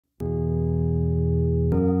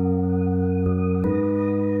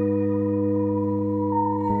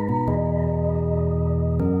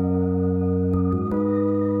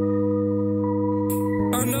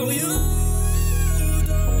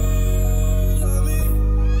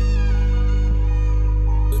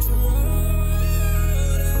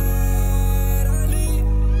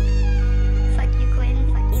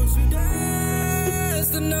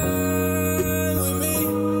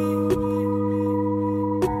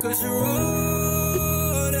Cause you're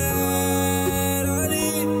all that I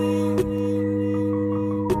need.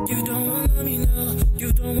 You don't want me now,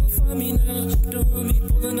 you don't want for me now. Don't want me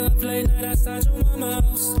pulling up late night outside your mama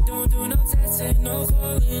house. Don't do no texting, no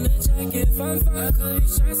calling, and check if I'm fine. I could be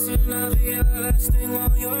stressing, I'll be the last thing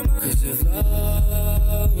on your mind. Cause if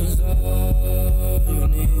love was all you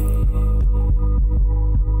need,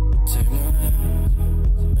 take my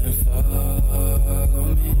hand and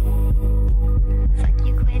follow me. Fuck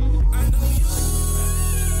you, Quinn. I know you don't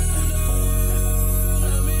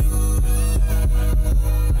love me,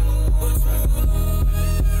 but you're all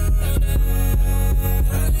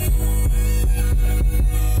that I need.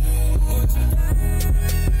 Won't you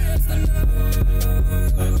dance the night with me? Cause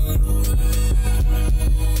you're all that I need.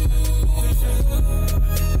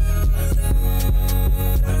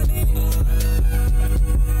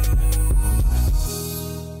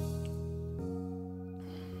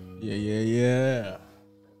 Yeah.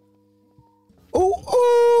 Ooh,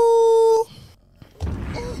 ooh.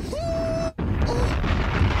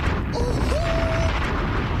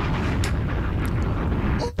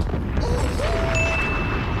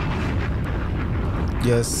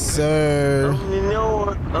 Yes, sir. I'm the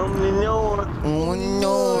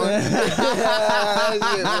No.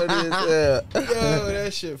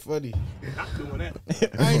 That shit funny. Not doing that.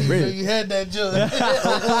 I didn't even know you had that joke.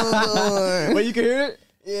 Wait, you can hear it?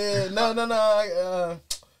 Yeah, no.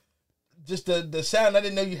 Just the sound. I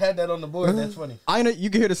didn't know you had that on the board. That's funny. I know you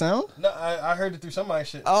can hear the sound. No, I heard it through somebody's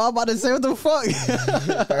shit. Oh, I'm about to say what the fuck.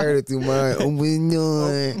 I heard it through mine. Oh, we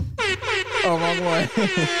know. Oh, wrong one.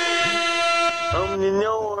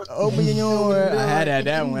 Open your door. I had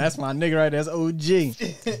that one. That's my nigga right there. That's OG.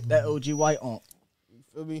 That OG white on. You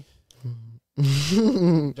feel me?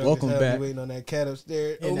 Welcome back. Waiting on that cat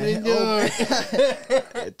upstairs. In Open the door.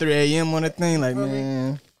 At 3 a.m. on the thing, like,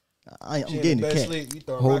 man, I'm getting the cat. Sleep. You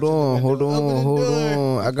throw Hold rocks in the on. window. Open the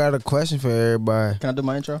door. I got a question for everybody. Can I do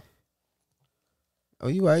my intro? Oh,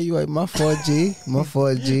 you right. My fault, G. My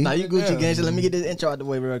fault, G. Nah, you Gucci gang. So let me get this intro out the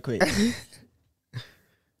way real quick.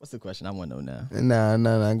 What's the question? I want to know now.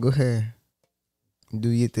 Nah. Go ahead. Do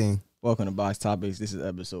your thing. Welcome to Box Topics. This is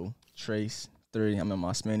episode Trace 3. I'm in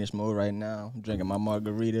my Spanish mode right now. I'm drinking my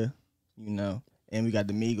margarita, you know. And we got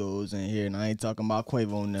the Migos in here, and I ain't talking about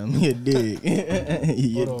Quavo and them. You dig.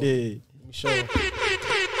 You dig. Let me show you.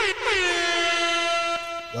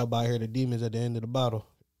 Y'all about to hear the demons at the end of the bottle.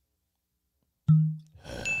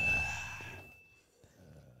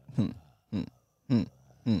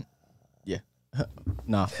 Yeah.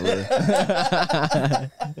 Nah, for real.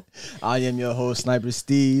 I am your host, Sniper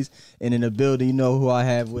Steez. And in the building, you know who I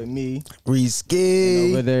have with me.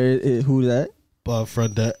 Risky. And over there, who that? Bub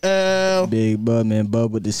from the L. Big Bub, man.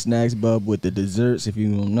 Bub with the snacks, Bub with the desserts. If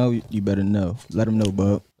you don't know, you better know. Let them know,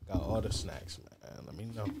 Bub. Got all the snacks, man. Let me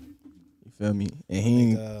know. You feel me? And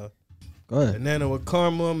he go ahead. Banana with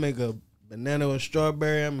caramel. Make a banana with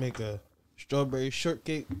strawberry. I make a strawberry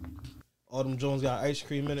shortcake. All them Jones got ice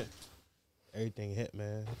cream in it. Everything hit,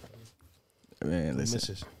 man. Man, listen.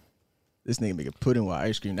 Misses. This nigga make a pudding with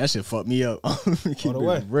ice cream. That shit fucked me up. Keep All the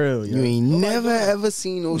way. it real, yo. You ain't never ever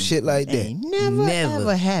seen no shit like that. Ain't never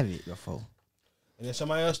ever have it before. And then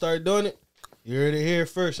somebody else started doing it. You heard it here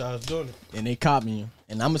first. I was doing it. And they caught me.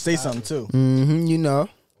 And I'm going to say something, too. Mm-hmm, you know.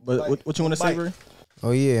 But what you want to say, bro?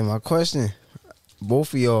 Oh, yeah, my question.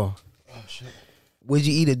 Both of y'all. Oh, shit. Would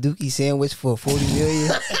you eat a Dookie sandwich for 40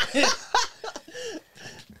 million?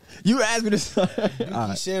 You asked me this.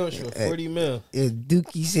 Dookie sandwich for 40 mil. A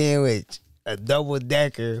Dookie sandwich, a double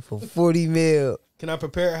decker for 40 mil. Can I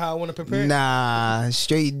prepare it how I want to prepare it? Nah,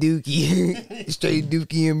 straight Dookie. Straight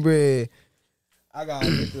Dookie and bread. I got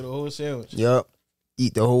to get through the whole sandwich. Yup.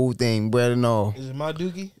 Eat the whole thing, bread and all. Is it my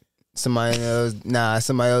Dookie? Somebody else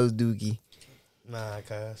Dookie. Nah,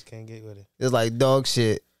 cuz can't get with it. It's like dog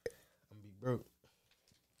shit. I'm gonna be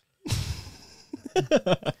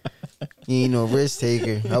broke. You ain't no risk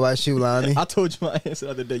taker. How about you, Lonnie? I told you my answer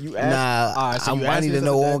the other day. You asked. Nah, All right, so you I asked need me to this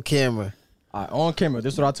know other on day. camera. All right, on camera.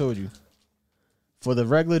 This is what I told you. For the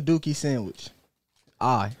regular Dookie sandwich,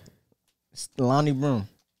 Lonnie Broom,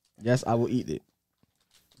 yes, I will eat it.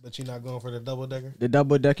 But you're not going for the double decker? The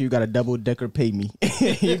double decker, you got to double decker pay me.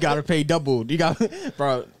 You got to pay double. You got,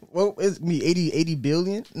 bro, what is me, 80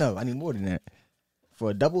 billion? No, I need more than that.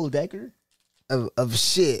 For a double decker? Of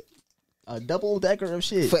shit. A double decker of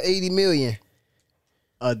shit. For 80 million.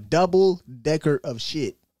 A double decker of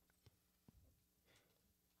shit.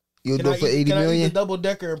 You'll do it for 80 million? Can I eat the double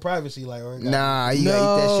decker in privacy? Like, or nah, you gotta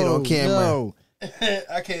eat that shit on camera. No.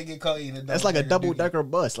 I can't get caught eating a double That's like a double Dookie. decker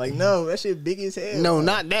bus. Like, no, that shit big as hell. No,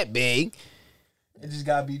 not that big. It just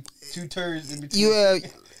gotta be two turds in between. You have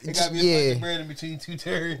It gotta be a Yeah. fucking bread in between two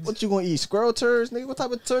turds. What you gonna eat? Squirrel turds, nigga? What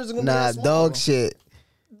type of turds are gonna be Nah, that small? dog shit.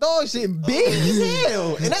 Dog shit big as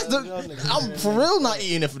hell. And that's I'm for real not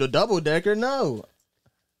eating it for the double decker, no.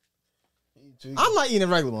 I'm not eating a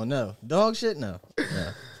regular one, no. Dog shit, no.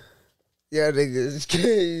 Yeah, nigga, it's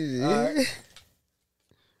crazy. All right.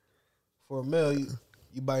 For $1 million,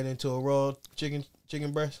 you bite into a raw chicken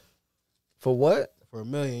breast. For what? For $1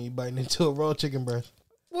 million, you biting into a raw chicken breast.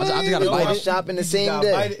 I just gotta we bite going it. shop in the You same gotta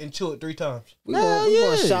day. bite it and chew it 3 times. We Hell going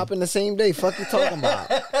yeah. shop in the same day. Fuck you talking about?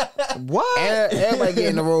 What? Everybody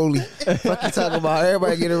getting a rollie. Fuck you talking about?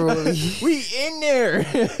 Everybody get a rollie. We in there.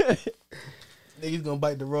 Niggas gonna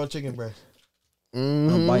bite the raw chicken breast.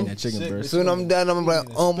 I'm biting that chicken Sick, breast. Soon I'm done. I'm like,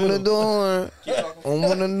 open the door.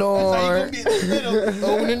 Open the door.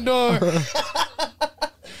 Open the door.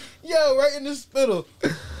 Yo, right in the spittle.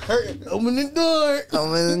 Open the door.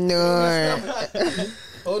 Open the door.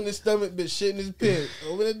 Holding his stomach, bitch, shit in his pants.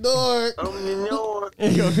 Open the door. Open the door.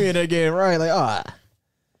 You gonna be in there getting right, like,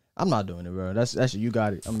 I'm not doing it, bro. That's you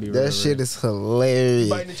got it. I'm gonna be real. That shit is hilarious.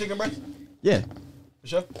 Biting the chicken breast? Yeah. For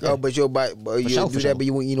sure. Oh, but you'll bite, but you sure, do for that, sure. but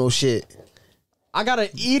you won't eat no shit. I gotta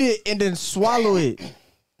eat it and then swallow it.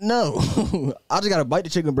 No. I just gotta bite the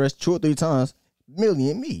chicken breast, chew it 3 times.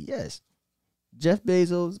 Million me, yes. Jeff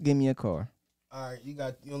Bezos, give me a car. All right, you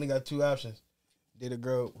only got 2 options. Date a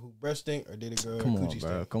girl who breast stink or date a girl Come who on, coochie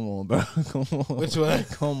bro. stink. Come on, bro. Come on. Which one?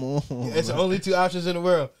 Come on. It's the only 2 options in the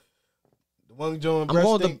world. The one doing I'm breast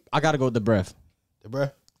going stink. I gotta go with the breath. The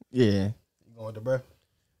breath. Yeah. You going with the breath?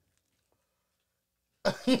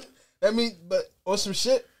 That means, but on some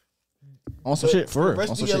shit. On some but shit, for the real. rest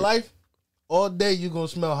On of some your shit. life, all day you gonna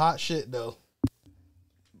smell hot shit though.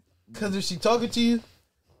 Cause if she talking to you,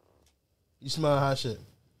 you smell hot shit.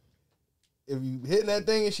 If you hitting that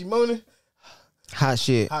thing and she moaning, Hot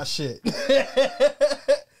shit. hot shit.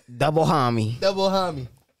 Double homie. Double homie.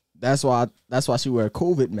 That's why she wear a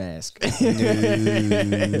COVID mask.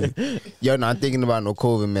 Yo, not thinking about no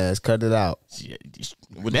COVID mask. Cut it out.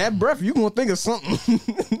 With that breath, you gonna think of something.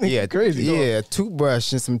 Yeah, crazy. Yeah, a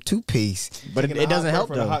toothbrush and some toothpaste. But Taking a it doesn't hot help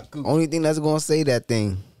breath or the though. Hot cooch. Only thing that's gonna say that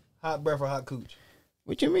thing. Hot breath or hot cooch.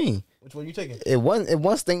 What you mean? Which one you taking? It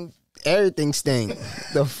one stink. Everything stink.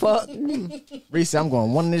 The fuck? Reese, I'm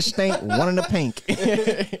going one in the stink, one in the pink.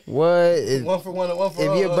 What? One for one and one for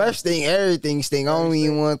all. If your breath stink, everything stink. I don't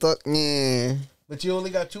even want to talk. Yeah. But you only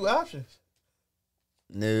got 2 options.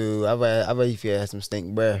 No, I bet if you had some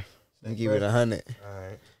stink breath, you give it breath. 100. All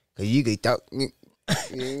right. Cause you could talk. You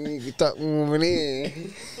could talk over there.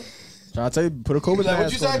 Trying to tell you, put a COVID Like, what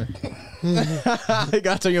mask you on there. You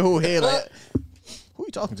gotta turn your whole head like, who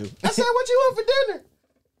you talking to? I said, what you want for dinner?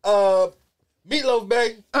 Meatloaf,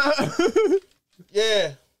 baby.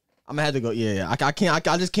 Yeah. I'm gonna have to go. Yeah, I can't.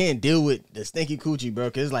 I just can't deal with the stinky coochie, bro.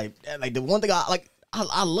 Cause like the one thing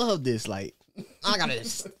I love this. Like I gotta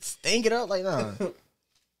stink it up. Like nah.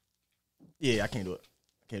 Yeah, I can't do it.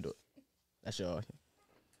 Can't do it. That's y'all.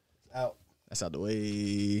 Out. That's out the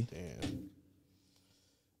way. Damn.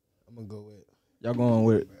 I'm gonna go with Y'all going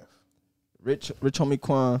with Rich Homie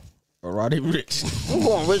Quan or Roddy Rich? I'm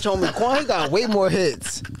going Rich Homie Quan. He got way more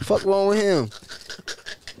hits. Fuck wrong with him?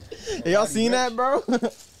 Hey, y'all seen that, bro?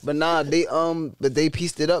 But nah, they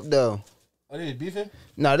pieced it up though. Oh, they beefing?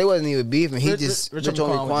 No, they wasn't even beefing. He Rich Rich Homie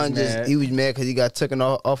Homie Quan Quan was just mad. he was mad because he got taken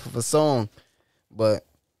off of a song. But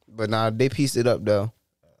nah, they pieced it up though.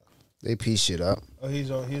 They pieced shit up. Oh, he was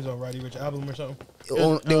on Roddy Rich album or something.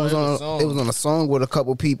 They was on a song with a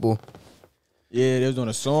couple people. Yeah, they was on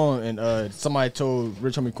a song, and somebody told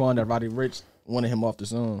Rich Homie Quan that Roddy Rich wanted him off the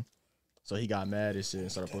song, so he got mad and shit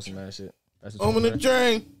and started posting mad shit. That's I'm in the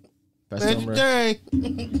train. That's Pass the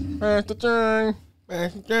train. Pass the train.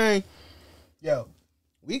 Pass the train. Yo,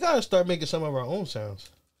 we gotta start making some of our own sounds.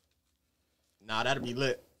 Nah, that'd be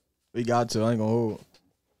lit. We got to. I ain't gonna hold.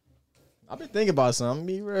 I've been thinking about something.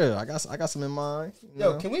 Be real. I got some in mind.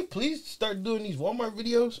 Yo, can we please start doing these Walmart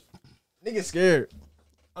videos? Niggas scared.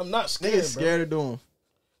 I'm not scared, Niggas scared of doing.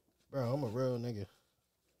 bro. I'm a real nigga.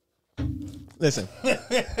 Listen,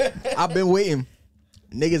 I've been waiting.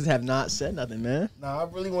 Niggas have not said nothing, man. Nah, I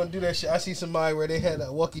really want to do that shit. I see somebody where they had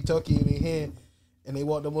a walkie-talkie in their hand, and they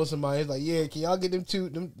walked up on somebody. It's like, yeah, can y'all get them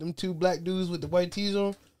two black dudes with the white tees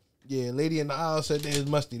on? Yeah, lady in the aisle said they is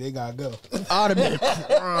musty. They gotta go. I'd have been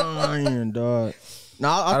crying, dog.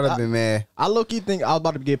 Nah, I'd have been mad. I low-key think I was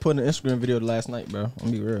about to get put in an Instagram video last night, bro. I'm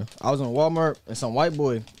gonna be real. I was on Walmart and some white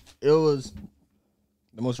boy. It was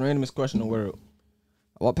the most randomest question in the world.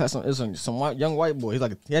 I walked past some young white boy. He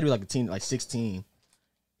had to be like a teen, like 16.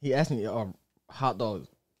 He asked me, "Are hot dogs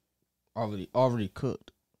already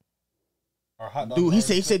cooked?" Or hot dogs Dude, he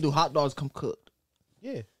already said, "Do hot dogs come cooked?"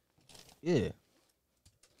 Yeah. Yeah.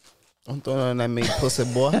 I'm throwing that mean pussy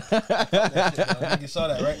boy. Nigga saw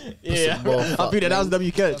that, right? Yeah, Pussy boy, I fuck, beat that. That was nigga.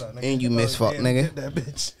 W catch. Saw that, nigga. And you miss fuck, Damn, nigga. Dip that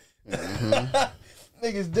bitch.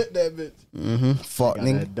 Niggas dip that bitch. Fuck, Got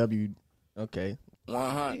nigga. that W. Okay.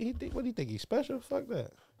 What do you think? He's special? Fuck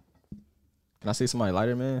that. Can I say somebody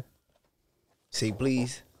lighter, man? Say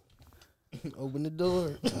please. Open the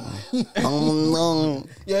door. No.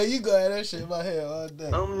 Yeah, you go ahead. That shit in my head all day.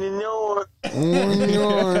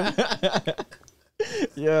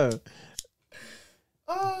 Yeah.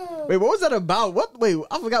 Oh. Wait, what was that about? What? Wait,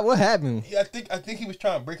 I forgot what happened. Yeah, I think he was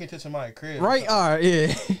trying to break into somebody's crib. Right? All right.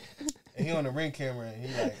 Yeah. And he on the ring camera and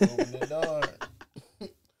he like open the door.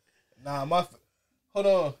 Hold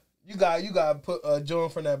on. You got put Joan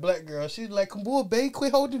from that black girl. She's like, come on, babe,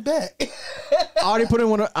 quit holding back. I already put in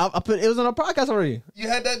one. I put it was on a podcast already. You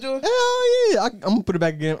had that, Joan? Hell yeah! I'm gonna put it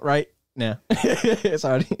back again right now. It's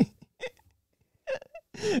already.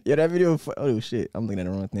 Yeah, that video. Oh shit! I'm looking at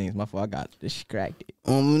the wrong things. My fault. I got distracted.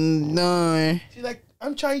 No. She's like,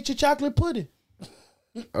 I'm trying to eat your chocolate pudding.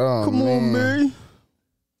 Oh, Come on, man.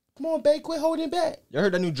 Come on, babe, quit holding back. You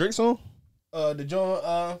heard that new Drake song The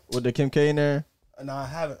Joan, with the Kim K in there? no, I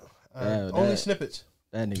haven't. Yeah, Only that- snippets.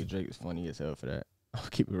 That nigga Drake is funny as hell for that. I'll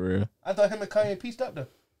keep it real. I thought him and Kanye pieced up though.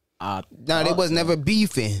 Nah, they was never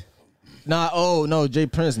beefing. Oh no, Jay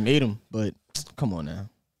Prince made him, but come on now.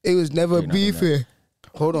 It was never You're not doing beefing.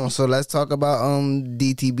 Hold on, so let's talk about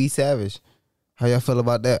DTB Savage. How y'all feel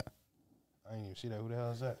about that? I didn't even see that. Who the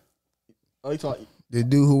hell is that? Oh, you talking The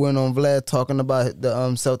dude who went on Vlad talking about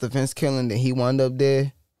the self-defense killing that he wound up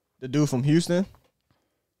there. the dude from Houston?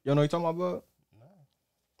 You know what you talking about?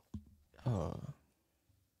 No.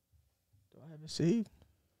 Do I have it saved?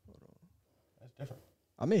 That's different.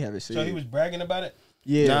 I may have it saved. So he was bragging about it.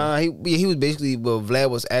 Yeah. Nah, he was basically, well, Vlad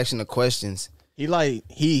was asking the questions. He like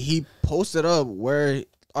he posted up where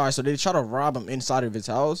all right, so they try to rob him inside of his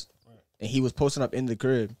house, and he was posting up in the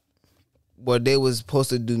crib. Well, they was supposed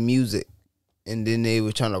to do music, and then they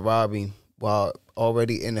were trying to rob him while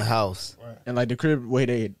already in the house. Right. And like the crib where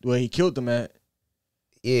he killed them at.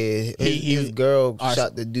 Yeah, his He- girl all right,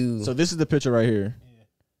 shot the dude. So this is the picture right here. Yeah.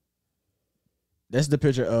 That's the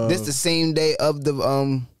picture of This the same day of the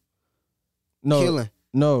no, killing.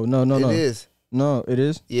 No. It is. No, it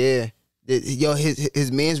is. Yeah. Yo,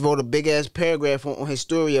 his man's wrote a big ass paragraph on his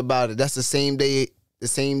story about it. That's the same day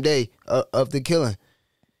of the killing.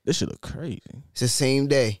 This shit look crazy. It's the same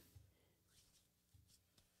day.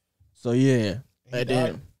 So yeah. He And died?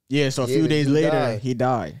 then yeah, so a Yeah, few the days dude later died. he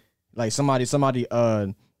died. Like somebody did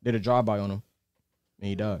a drive-by on him. And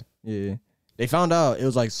he died. Yeah. They found out it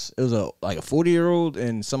was like a 40-year-old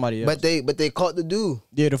and somebody else. But they caught the dude.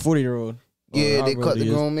 Yeah, the 40-year-old. Yeah, they caught the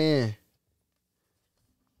grown man.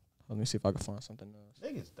 Let me see if I can find something else.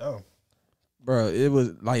 Niggas dumb. Bro, it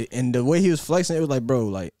was like, and the way he was flexing, it was like, bro,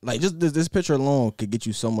 like just this picture alone could get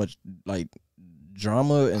you so much like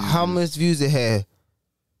drama. And How much views it had?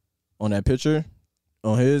 on that picture?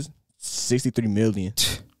 On his 63 million,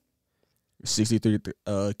 63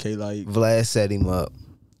 K like. Vlad set him up.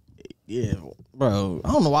 Yeah, bro.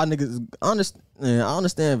 I don't know why niggas. I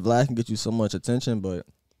understand Vlad can get you so much attention, but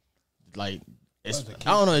like, it's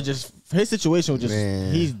I don't know. It just his situation was just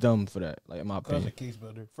Man. he's dumb for that. Like in my Cause a opinion, case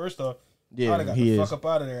builder. First off, yeah, I'd have got he the is. fuck up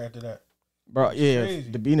out of there after that. Bro, yeah,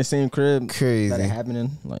 crazy. to be in the same crib, Crazy. that happening,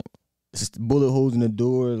 like it's just bullet holes in the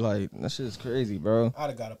door, like that shit is crazy, bro. I'd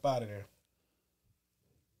have got up out of there.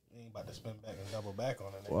 You ain't about to spin back and double back on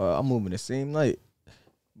it. Well, I'm moving the same night,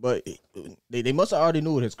 but they must have already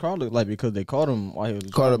knew what his car looked like because they caught him while he was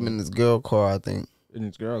Caught him driving in his girl car, I think. in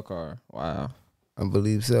his girl car. Wow, I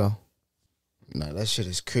believe so. Nah, that shit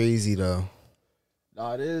is crazy though.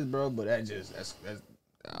 no, it is, bro. But that's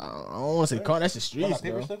I don't want to say car. That's the Y'all streets, got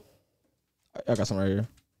paper bro. still? I got some right here.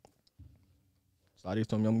 Slide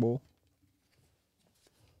to him, young boy.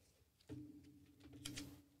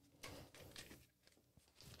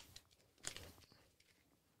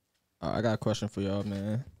 I got a question for y'all,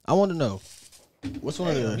 man. I want to know what's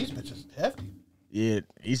one Damn, of the these bitches hefty.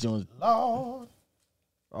 he's doing. Lord.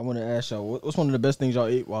 I want to ask y'all what's one of the best things y'all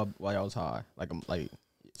ate while y'all was high, like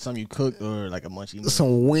something you cooked or like a munchie. meal?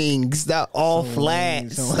 Some wings, not all Some flat.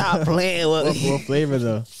 wings, some- Stop playing with me. What flavor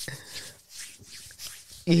though?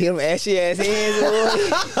 You hear them ashy ass hands,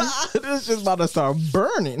 boy? This just about to start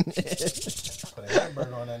burning. Put a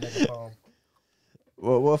hamburger on that nigga palm.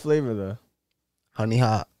 What flavor though? Honey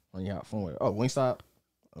hot. When you hot from where? Oh, Wingstop,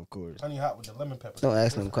 of course. Honey hot with the lemon pepper. Don't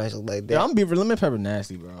ask them questions like that. Yeah, I'm beef lemon pepper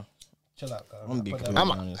nasty, bro. Chill out, cuz. I'm gonna be Put that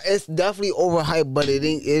completely on. honest. It's definitely overhyped, but it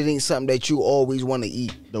ain't something that you always want to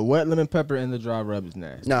eat. The wet lemon pepper and the dry rub is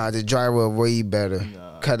nasty. Nah, the dry rub way better.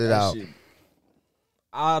 Nah, Cut it that out. shit-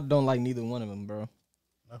 I don't like neither one of them, bro.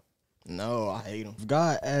 No. No, I hate him.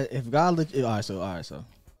 If God look, all right, so,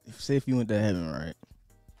 say if you went to heaven, right,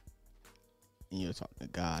 and you're talking to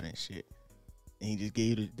God and shit, and He just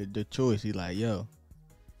gave you the choice. He like, yo,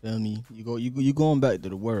 feel me? You going back to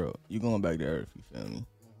the world. You going back to Earth. You feel me?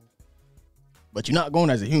 But you're not going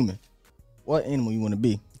as a human. What animal you want to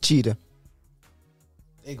be? Cheetah.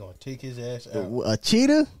 They gonna take his ass out. A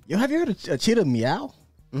cheetah? Yo, have you heard a cheetah meow?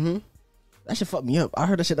 Mm-hmm. That shit fucked me up. I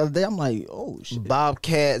heard that shit the other day. I'm like, oh shit.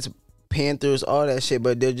 Bobcats, panthers, all that shit,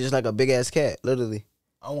 but they're just like a big ass cat, literally.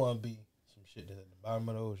 I want to be some shit that's at the bottom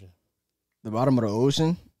of the ocean. The bottom of the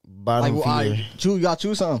ocean? Bottom Like, feeder. you gotta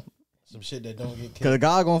choose something. Some shit that don't get Cause killed. the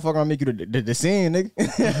guy gonna fuck around and make you the sin, nigga.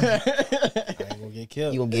 I ain't gonna get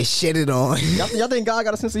killed. You gonna get shitted on. y'all think God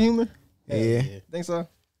got a sense of humor? Yeah. Think so?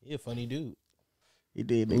 He a funny dude. He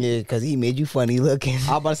did, baby. Yeah, because he made you funny looking. I was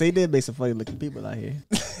about to say he did make some funny looking people out here.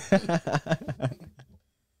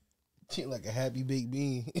 She like a happy baked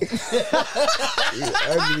bean. He's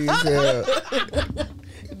ugly as hell.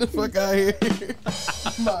 Get the fuck out here.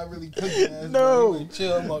 I'm not really cooking ass. No. Bro. You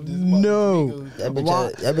chill about this. No. That bitch,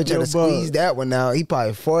 Why- that bitch Yo, had to squeeze that one out. He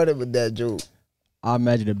probably farted with that joke. I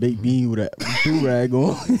imagine a big bean with a do-rag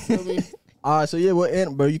on. All right, so yeah,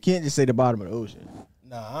 bro, you can't just say the bottom of the ocean.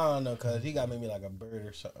 Nah, I don't know, cause he got maybe like a bird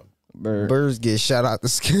or something. Bird. Birds get shot out the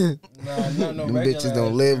skin. Nah, no, Them regular bitches don't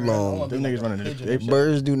ass live bird. I long. wanna be Them like niggas a running the- pigeon they- or something.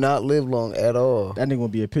 Birds do not live long at all. That nigga gonna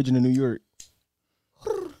be a pigeon in New York.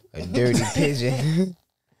 A dirty pigeon.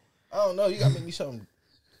 I don't know. You gotta make me something.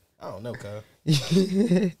 I don't know, cuz.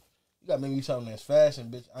 You gotta make me something that's fashion,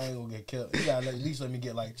 bitch. I ain't gonna get killed. You gotta at least let me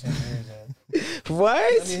get like 10 years in. Let me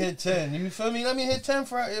What? hit 10. You feel me? Let me hit 10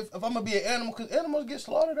 for if I'm gonna be an animal, cause animals get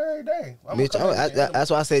slaughtered every day. Bitch, that's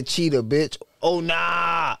why I said cheetah, bitch. Oh,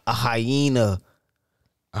 nah. A hyena.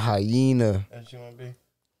 A hyena. That's you wanna be.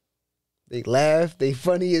 They laugh. They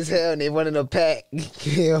funny as hell, and they run in a pack.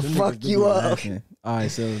 They'll Them fuck niggas you be up. laughing. All right,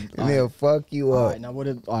 so And they'll fuck you all up. right, now what?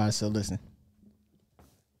 All right, so listen.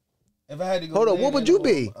 If I had to go, Hold on, land what would you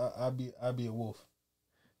animal, be? I'd be a wolf.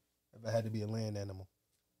 If I had to be a land animal.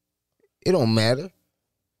 It don't matter.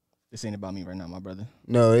 This ain't about me right now, my brother.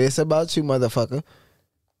 No, it's about you, motherfucker.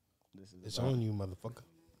 It's on you, motherfucker.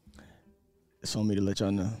 It's on me to let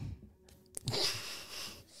y'all know.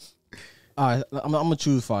 All right, I'm gonna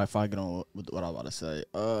choose five if I get on with what I'm about to say.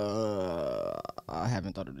 I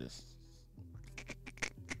haven't thought of this.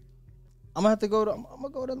 I'm gonna have to go to. I'm gonna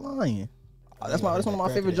go to lion. That's one of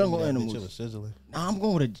my favorite jungle animals. Sizzling. Nah, I'm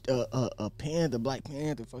going with a panther, black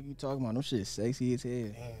panther. Fuck you talking about? No shit, sexy as hell.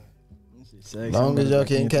 Them shit sexy. Long as y'all I'm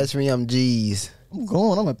can't catch me, I'm G's.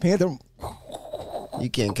 going. I'm a panther. You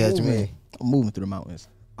can't catch me. I'm moving through the mountains.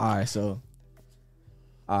 All right, so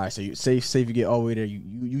you say if you get all the way there,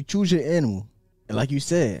 you choose your animal, and like you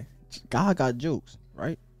said, God got jokes,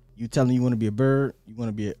 right? You tell him you want to be a bird, you want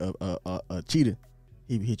to be a cheetah.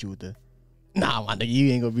 He hit you with the, nah, my nigga,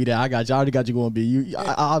 you ain't gonna be that. I already got you gonna be you.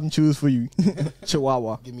 I'm choose for you,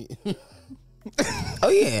 Chihuahua. Give me. Oh,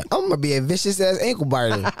 yeah. I'm going to be a vicious ass ankle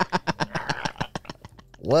biter.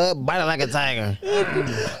 What? Bite like a tiger.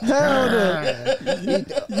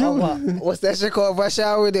 What's that shit called? Rush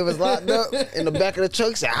Hour? They was locked up in the back of the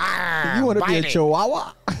truck. Said, You want to be a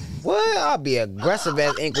Chihuahua? What? I'll be aggressive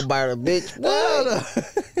ass ankle biter, bitch. What?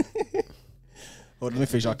 Hold on, let me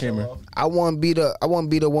fix y'all camera. I want to be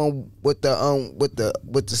the one with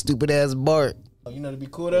the stupid ass Bart. You know to be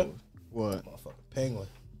cool though? What? Motherfucker, penguin.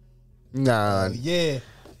 Nah. Yeah.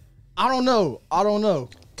 I don't know.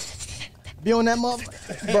 Be on that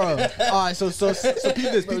motherfucker, bro. All right, so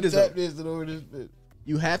peep this Tap up. this and over this bitch.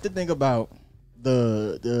 You have to think about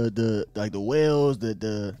the like the whales,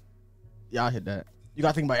 y'all hit that. You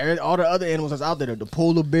gotta think about all the other animals that's out there. The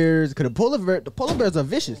polar bears, cause the polar bears are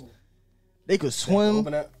vicious. They could swim.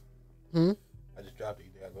 Open that. Hmm? I just dropped it.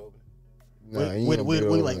 You think I go open it? Nah, you ain't gonna be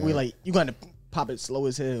over there. We like you gotta pop it slow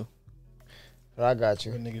as hell. But I got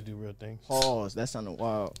you. Real niggas do real things. Pause. That sounded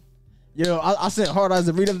wild. Yo, I sent hard eyes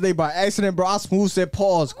to read the other day by accident, bro. I smooth said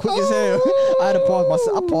pause quick as hell. I had to pause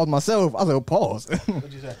myself. I paused myself. I was like, oh, pause.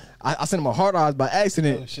 What'd you say? I sent him a hard eyes by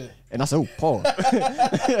accident. Oh shit. And I said, oh, pause.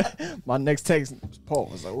 My next text was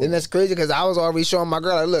pause. Like, And that's crazy because I was already showing my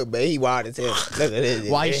girl, like, look, babe, he wild as hell. Look at this.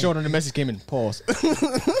 why you showing her the message came in? Pause. Look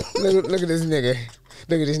at this nigga.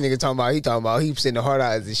 Look at this nigga talking about he sending hard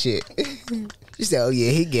eyes and shit. She said, oh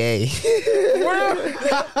yeah, he gay.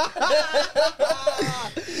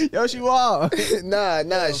 Yo, she wild.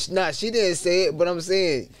 nah, she didn't say it, but I'm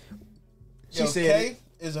saying Yo, said K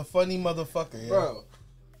is a funny motherfucker, yo. Bro.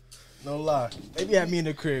 No lie. They be had me in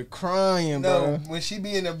the crib crying, No, bro. when she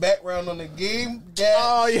be in the background on the game,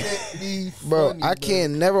 that shit be Bro, funny, I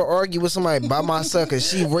can't never argue with somebody by myself because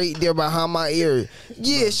she right there behind my ear.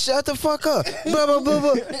 Yeah, shut the fuck up. Blah, blah, blah,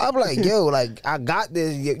 blah. I'm like, yo, like, I got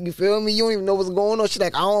this. You feel me? You don't even know what's going on. She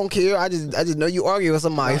like, I don't care. I just know you arguing with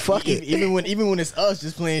somebody. Fuck it. Even when it's us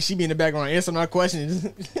just playing, she be in the background answering our questions.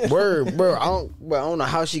 Word, bro. I don't know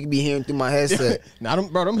how she could be hearing through my headset. Nah,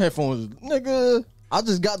 them headphones, nigga. I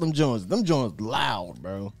just got them joints. Them joints loud,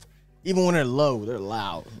 bro. Even when they're low, they're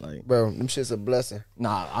loud. Like, Bro, them shit's a blessing.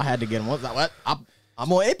 nah, I had to get them.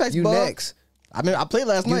 I'm on Apex. You bro. next. I mean, I played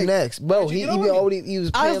last You night. next. Bro, Where'd you he get on been me? already, he was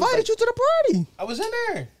playing. I invited you to the party. I was in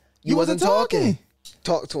there. You wasn't talking.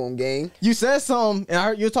 Talk to him, gang. You said something, and I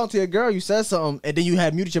heard you were talking to your girl. You said something, and then you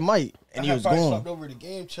had muted your mic, and you was probably going. slept over the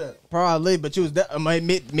game chat. Probably, but you was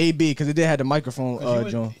maybe because it did have the microphone.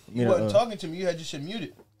 John. You wasn't talking to me. You had your shit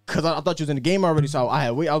muted. Cause I thought you was in the game already, so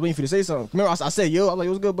I was waiting for you to say something. Remember, I said yo. I was like,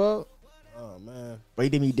 "What's good, bud?" Oh man, But he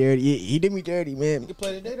did me dirty. He did me dirty, man. you can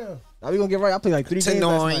play today though. Now we gonna get right. I played like 3 games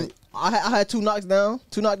last night. I had 2 knockdowns.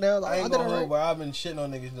 2 knockdowns. I ain't did gonna it hold right. where I've been shitting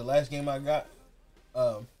on niggas. The last game I got,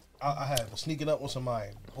 I had sneaking up on somebody.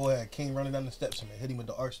 Boy, I came running down the steps and hit him with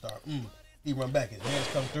the arc star. He run back. His man's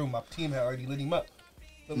come through. My team had already lit him up.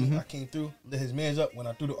 I came through, lit his man's up. When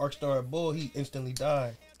I threw the arc star at Bull, he instantly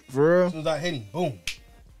died. For As real. soon as I hit him, boom.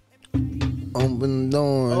 Open the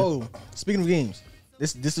door. Oh, speaking of games,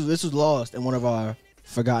 this was lost in one of our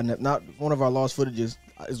not one of our lost footages.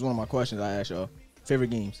 Is one of my questions I asked y'all.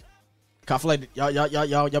 Favorite games. 'Cause I feel like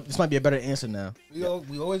y'all. This might be a better answer now. We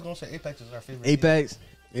always gonna say Apex is our favorite. Apex.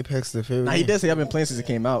 Apex is the favorite. Now he game. did say I've been playing since it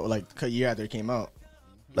came out, like a year after it came out.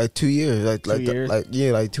 Like 2 years. Like 2 years?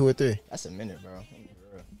 like 2 or 3. That's a minute, bro.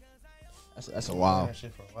 That's a Game. while. That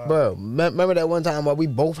shit for a while. Bro, remember that one time where we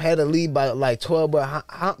both had a lead by like 12, but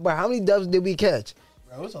how many dubs did we catch?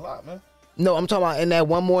 Bro, it's a lot, man. No, I'm talking about in that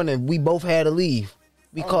one morning, we both had to leave.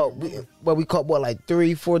 We caught what, like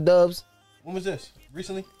 3, 4 dubs? When was this?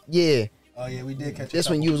 Recently? Yeah. Oh yeah, we did catch. This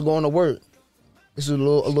when you was going to work. This was a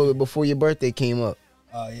little bit before your birthday came up.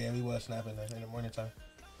 Oh yeah, we was snapping that in the morning time.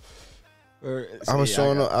 I was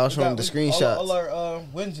showing the screenshots. All our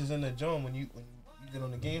wins is in the joint when you get on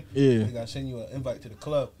the game. Yeah. We gotta send you an invite to the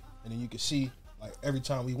club, and then you can see like every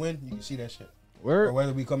time we win, you can see that shit. Word. Or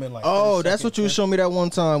whether we come in like. Oh, first, that's second, what you fifth. showed me that one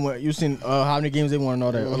time when you seen how many games they won and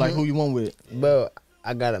all that, or like who you won with. Bro,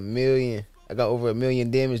 I got 1 million. I got over 1 million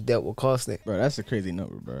damage dealt with Caustic. Bro, that's a crazy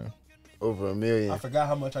number, bro. Over 1 I million. forgot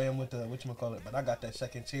how much I am with the whatchamacallit, but I got that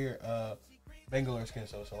second tier Bangalore skin,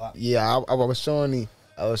 so it's a lot. Yeah, I was showing you.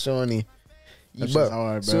 That shit's But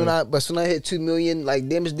hard, bro. soon I hit 2 million like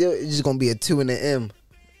damage deal, it's just gonna be a 2 and an M.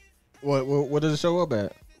 What does it show up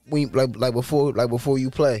at? We like before you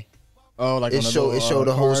play. Oh, like It on the show little,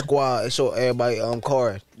 the whole card? squad. It show everybody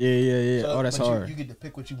card Yeah. So, Oh, that's but hard. You get to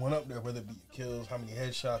pick what you want up there, whether it be kills, how many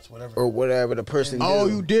headshots, whatever. or whatever the person. Oh,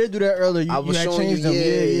 do. you did do that earlier. I You was had showing changed you,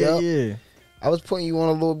 them. yeah, Yeah. I was putting you on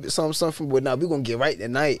a little bit something, but now we gonna get right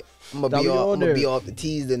tonight. I'm Nah, gonna we on I'm gonna there. be off the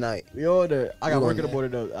tees tonight. We all there. I got You work on in the there? border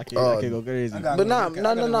though. I can't go crazy. I got- But nah, I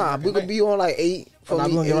gotta we could be on like 8 for Nah, we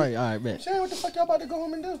me. gonna get 8. right. All right, man. Say what the fuck y'all about to go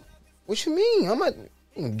home and do? What you mean? I'm at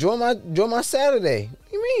enjoy my Saturday.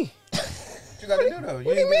 What you mean? What you gotta do though? What do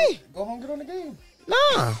you ain't mean? gotta Go home, get on the game. Nah,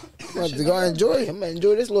 I'm about to go enjoy it. I'm gonna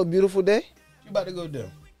enjoy this little beautiful day. You about to go do?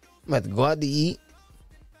 I'm about to go out to eat.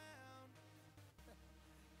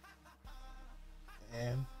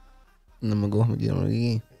 And And I'm gonna go home and get on the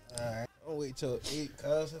game. alright, I'll wait till 8.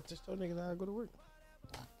 Cause I just told niggas I gotta go to work.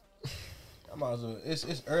 I might as well.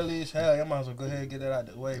 It's early as hell. I might as well go ahead and get that out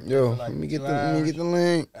the way. Yo, For like let me get 2 the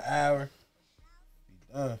link. An hour.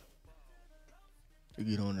 Be done. We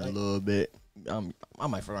get on in a little bit. I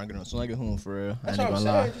might forget get on soon as I get home for real. I That's ain't what I'm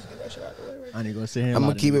gonna lie. saying. Just get that shit out the way. Right? I ain't gonna sit here. I'm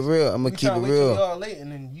gonna keep it real. I'm gonna We keep it tryna wait till real. y'all late,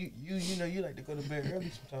 and then you know you like to go to bed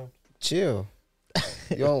early sometimes. Chill.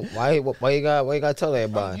 Yo, why you gotta tell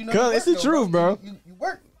everybody? You know Cause you it's work, the though, truth, bro. You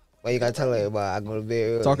work. Why you gotta tell everybody? I go to bed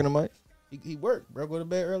early. Talking to Mike. He work, bro. Go to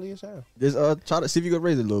bed early as hell. Just try to see if you can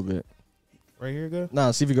raise it a little bit. Right here, go.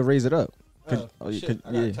 Nah, see if you can raise it up. Shit,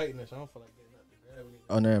 I gotta tighten this. I don't feel like getting up to grab anything.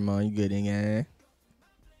 Oh, never mind. You good, yeah.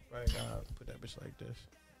 Right, put that bitch like this.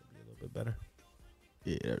 It'll be a little bit better.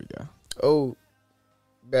 Yeah, there we go. Oh,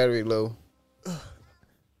 battery low.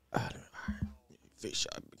 Fish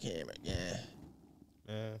shot the camera, yeah.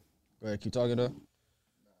 Man. Go ahead, keep talking though.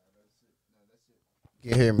 You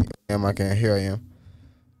can hear me? Damn, I can't hear you.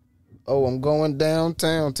 Oh, I'm going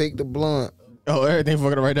downtown. Take the blunt. Oh, everything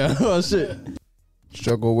fucking right now. Oh shit.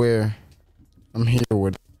 Struggle where I'm here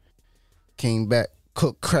with it. Came back,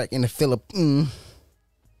 cook crack in the Philippines.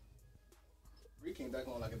 We came back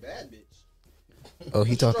on like a bad bitch. Oh,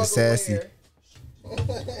 he talking sassy.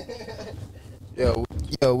 Yo,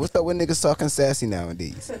 what's up with niggas talking sassy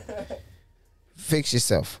nowadays? Fix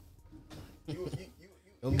yourself.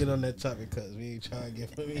 Don't get on that topic because we ain't trying to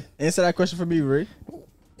get for me. Answer that question for me, Ray.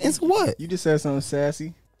 Answer what? You just said something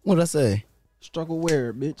sassy. What'd I say? Struggle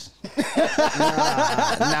wear, bitch.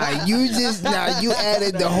 Nah, you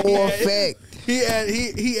added the whole effect. He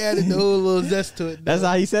added the whole little zest to it. That's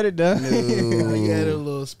how he said it, though. No, He added a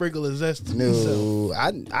little sprinkle of zest to himself. no.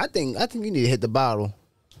 I think you need to hit the bottle.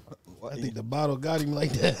 I think the bottle got him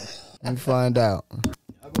like that. Let me find out.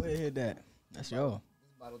 I'll go ahead and hit that. That's yours.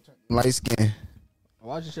 Light skin.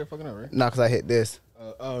 Why'd your shit fucking up, right? Nah, cause I hit this.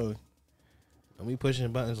 Oh. Don't be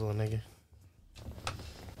pushing buttons, little nigga.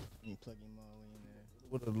 Plug him all in there.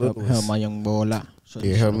 What a little Help my young boy out.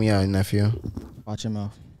 Yeah, help me out, nephew. Watch your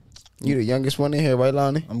mouth. You the youngest one in here, right,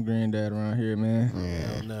 Lonnie? I'm granddad around here, man.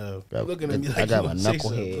 Yeah. No. Got- Looking at me like I got you my say knucklehead.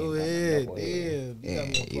 something. Go ahead. Damn. Yeah, You got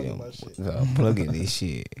me plugging my shit. Plugging this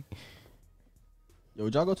shit. Yo,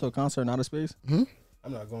 would y'all go to a concert in outer space? I'm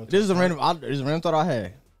not going to. This is a random thought I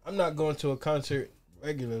had. I'm not going to a concert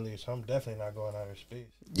regularly, so I'm definitely not going outer space.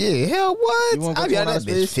 Yeah, hell what? You wanna go I be to out one that out of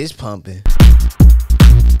bitch space? fist pumping.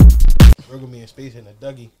 We're gonna be in space in a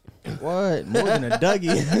Dougie. What? More than a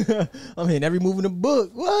Dougie. I'm hitting every move in the book.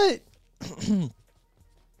 What? Come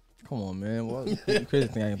on, man. What? Crazy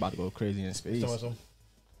thing I ain't about to go crazy in space. Some.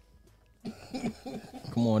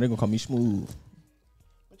 Come on, they gonna call me smooth.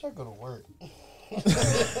 But y'all go to work.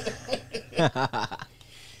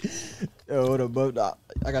 Yo, what up, bub?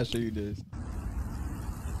 I gotta show you this.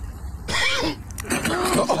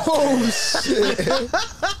 Oh shit!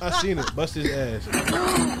 I seen it. Bust his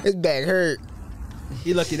ass. His back hurt.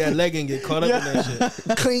 He lucky that leg ain't get caught up in that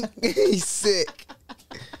shit. Clink. He's sick.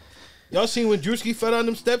 Y'all seen when Drewski fell down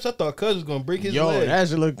them steps? I thought Cuz was gonna break his Yo, leg. that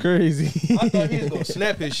shit look crazy. I thought he was gonna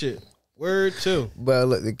snap his shit. Word too. But I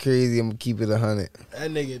look the crazy. I'm gonna keep it 100.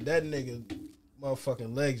 That nigga,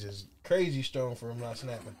 motherfucking legs is crazy strong for him not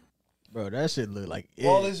snapping. Bro, that shit look like it.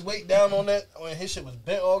 All his weight down on that, when his shit was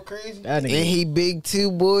bent all crazy. That And nigga. he big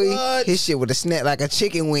too, boy. What? His shit would have snapped like a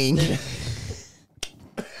chicken wing.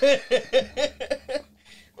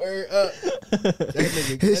 Word up.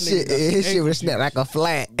 His shit would have snapped like a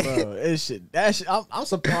flat. Bro, that shit. I'm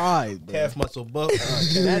surprised, bro. Calf muscle buff.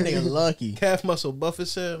 That nigga lucky. Calf muscle buff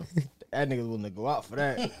as hell. That nigga willing to go out for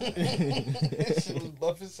that. His shit was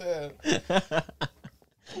buff as hell.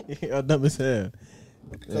 Yo, dumb as hell.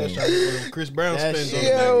 Cuz trying to do them Chris Brown That spins on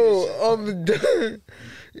shit- the back. I'm done.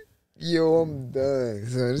 I'm done.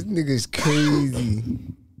 So this nigga's crazy.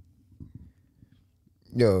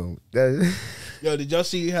 Yo, that. Yo, did y'all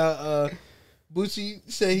see how Boosie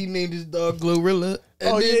said he named his dog Glorilla?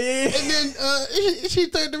 And then, yeah. And then she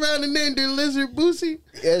turned around and named her lizard Boosie.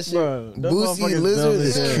 That shit. Bro, them Boosie the motherfuckers lizard dumb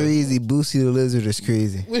as is hell. crazy. Boosie the lizard is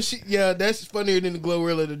crazy. When yeah, that's funnier than the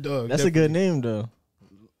Glorilla the dog. That's a good name though.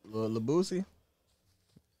 Lil Boosie.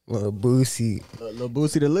 Well, Boosie. Lil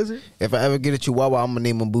Boosie the lizard. If I ever get a Chihuahua, I'm gonna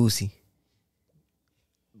name him Boosie.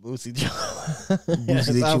 Boosie.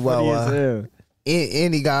 Boosie the Chihuahua.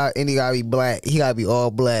 And he gotta be black. He gotta be all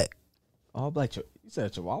black. All black. You said a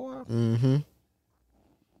Chihuahua? Mm-hmm.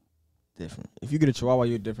 Different. If you get a Chihuahua,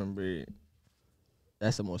 you're a different breed.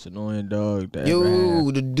 That's the most annoying dog that ever Yo,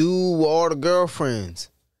 had. the dude with all the girlfriends.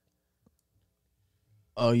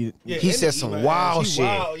 Oh, you. Yeah, He and said they some eat my wild ass. He shit.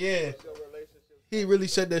 Wild, yeah. He really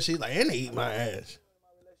said that shit like, and they eat my ass.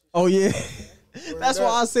 Oh yeah. That's why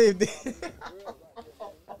I saved it.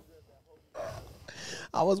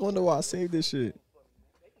 I was wondering why I saved this shit.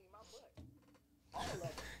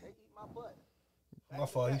 My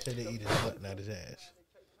fault. He said they eat his butt, not his ass.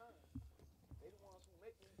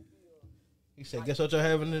 He said, "Guess what y'all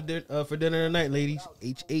having for dinner tonight, ladies?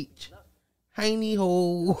 HH, hiney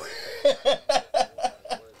hole."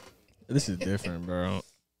 This is different, bro.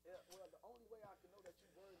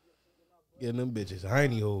 Yeah, them bitches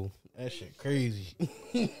hiney hole. That shit crazy.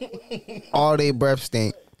 All they breath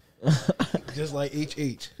stink. Just like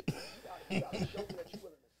HH.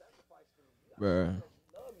 Bro.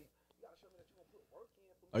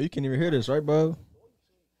 Oh, you can't even hear this, right, bro?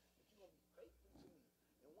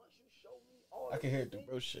 I can hear it through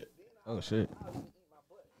bro shit. Oh shit.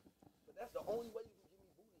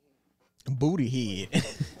 Booty head.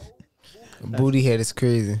 Booty head is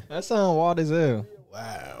crazy. That sound wild as hell.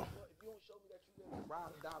 Wow.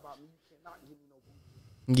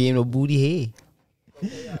 Give him no booty head.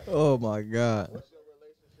 Oh my god.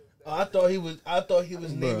 Oh, I thought he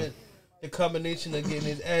was naming the combination of getting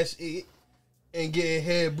his ass ate and getting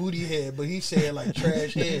head booty head, but he said like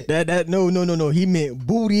trash head. No. He meant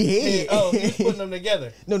booty head. Oh, he's putting them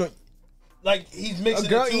together. No. Like he's mixing A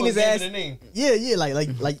girl the two eating his and ass. giving it a name. Yeah,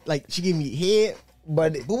 like she give me head,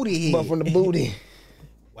 but booty head. But from the booty.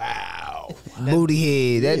 Wow.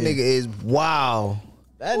 Booty head. That Yeah. nigga is wow.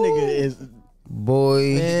 That nigga is.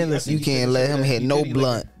 Boy, Man, listen, you can't let him hit no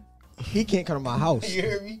blunt. He can't come to my house. You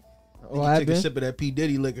hear me? What Take a happened? sip of that P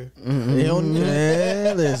Diddy liquor. He don't,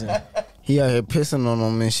 man, listen. He out here pissing on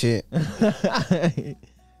him and shit.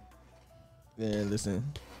 Man, listen.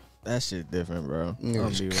 That shit different, bro. It I'll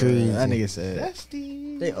was be real. crazy. That nigga said That's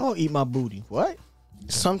the. they all eat my booty. What?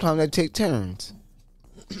 Sometimes they take turns.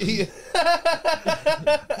 Yeah.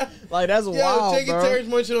 Like that's Yo, wild, taking bro. turns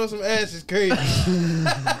munching on some ass is crazy. That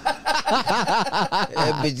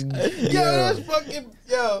bitch. Yo, that's fucking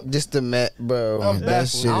yo. Just a mat, bro. I'm That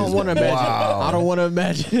baffled. shit I don't is want to imagine. wow. I don't want to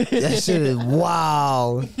imagine. That shit is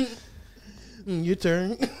wow. Your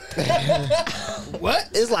turn. What?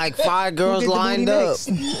 It's like 5 girls Who get the lined booty up.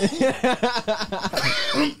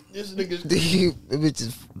 This nigga's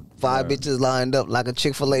Bitches, 5 bitches lined up like a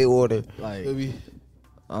Chick-fil-A order. Like maybe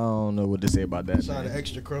I don't know what to say about that. side of Man.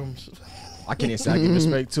 extra crumbs. I can't even say I give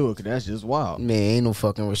respect to it because that's just wild. Man, ain't no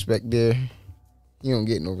fucking respect there. You don't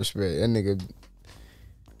get no respect. That nigga,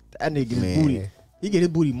 That nigga get his Man. booty. He get his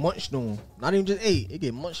booty munched on. Not even just ate. It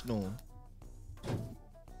get munched on.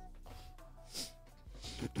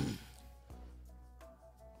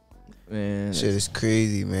 Man, shit is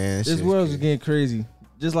crazy, man. this Shit is world's crazy. getting crazy.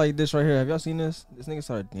 Just like this right here. Have y'all seen this? This nigga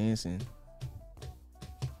started dancing.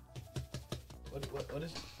 What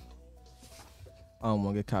is? I don't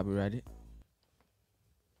want to get copyrighted.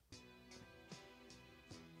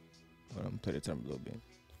 Hold on, play the time a little bit.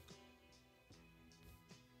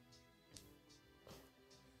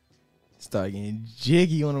 Start getting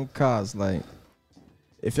jiggy on them cars. Like,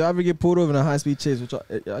 if y'all ever get pulled over in a high speed chase, what y'all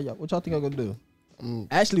think y'all gonna do?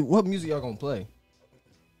 Actually, what music y'all gonna play?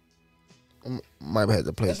 Might have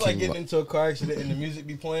to play. That's like King getting into a car accident and the music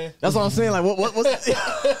be playing. That's what I'm saying. Like, what's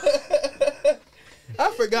I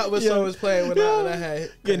forgot what song was playing when I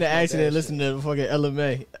had getting in the accident and listening to fucking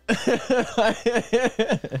LMA?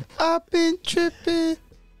 I've been tripping.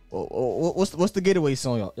 What's the getaway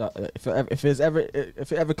song, y'all? If it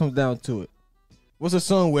ever comes down to it, what's a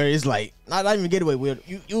song where it's like not even getaway, where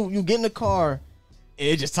you get in the car and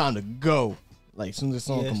it's just time to go, like as soon as the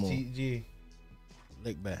song come on. ESTG.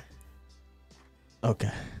 Lick back.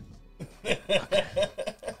 Okay.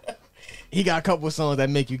 He got a couple of songs that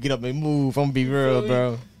make you get up and move. I'm gonna be real,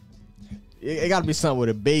 bro. It gotta be something where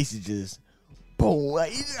the bass is just boom.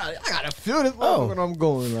 Like, I gotta feel this when I'm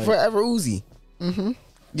going. Like, Forever Uzi. Mm-hmm.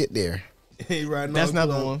 Get there. He riding that's on not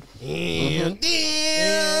club. the one.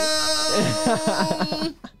 Damn.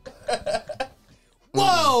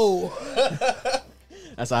 Whoa!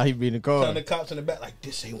 That's how he be in the car. Telling the cops in the back like,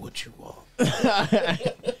 this ain't what you want.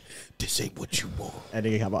 This ain't what you want. That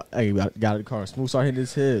nigga got out of the car. Smooth start hitting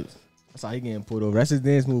his hips. That's how he getting pulled over. That's his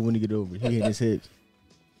dance move when he get over. He hitting his hips.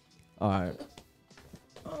 All right.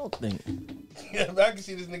 I don't think. Yeah, but I can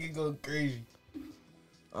see this nigga going crazy.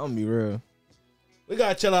 I'm gonna be real. We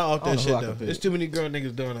gotta chill out off I don't that know who I shit can though. pick. There's too many girl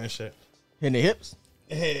niggas doing that shit. Hitting the hips?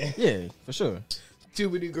 Yeah. Yeah, for sure. Too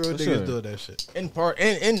many girl For niggas sure. doing that shit. In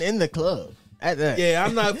the club. At that. Yeah,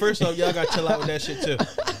 I'm not. First off, y'all gotta chill out with that shit too.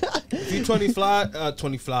 If you 25,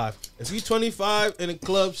 If you 25 in a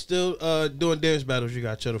club still doing dance battles, you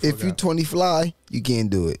gotta chill the fuck If you out. 20 fly, you can't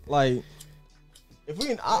do it. Like, if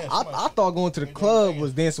we, I thought going to the club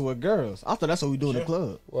was dancing with girls. I thought that's what we do in the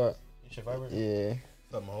club. What? It's your vibrator? Yeah.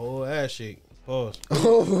 Got my whole ass shake. Pause.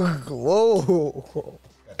 Whoa.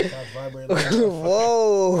 Got the top vibrator. Like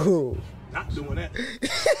Whoa. not doing that.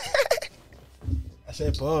 I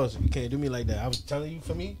said pause. You can't do me like that. I was telling you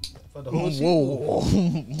for me for the whole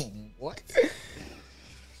scene. What?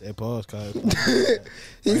 Said pause, cuz.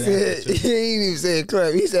 He said, he ain't even said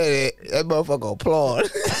club. He said that motherfucker applaud.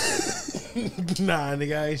 Nah,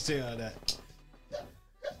 nigga, I ain't saying all that.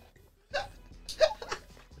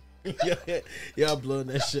 Y'all blowing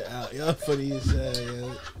that shit out. Y'all funny as hell,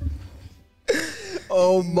 yo.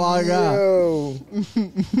 Oh my god. Yo.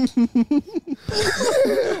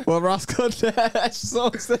 What Roscoe Dash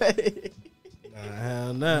song say? Nah,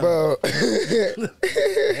 hell no. Bro.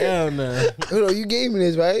 Hell no. Hold on, you gave me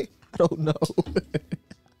this, right? I don't know.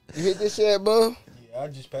 You hit this shit, bro? Yeah, I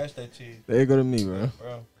just passed that to you, There you go to me, bro.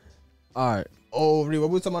 bro. All right. Oh, Ree, what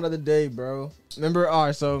we were talking about the other day, bro? Remember? All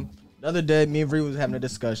right, so the other day, me and Ree was having a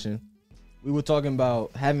discussion. We were talking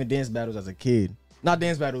about having dance battles as a kid. Not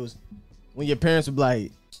dance battles. When your parents would be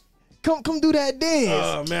like, come do that dance.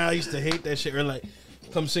 Oh man, I used to hate that shit. Or like,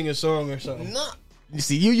 come sing a song or something. Nah. You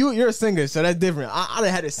see, you're a singer, so that's different. I done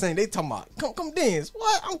had to sing. They talking about come dance.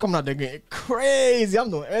 What? I'm coming out there getting crazy. I'm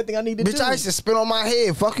doing everything I need to do. Bitch, I used to spit on my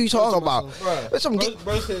head. Fuck you talking about?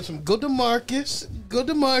 Bro said some go to Marcus.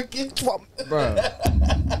 Bro.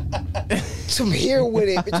 Some here with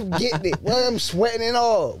it, bitch. I'm getting it. Well, I'm sweating and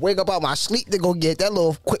all. Wake up out my sleep to go get that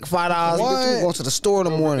little quick $5. Bitch, we going to the store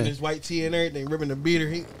in the morning. His white tee and everything, ripping the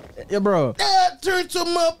beater. Yeah, bro. Turn to a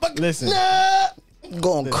motherfucker. Listen.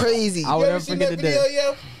 Going crazy. I would never forget the video, day.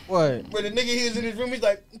 yo? What? Where the nigga is in his room, he's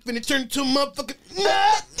like, finna turn to a motherfucker.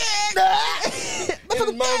 And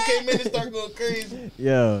his mom came in and started going crazy.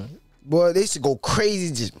 Yeah. Boy, they used to go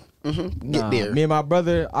crazy. Just get there. Me and my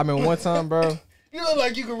brother, I mean, one time, bro. You look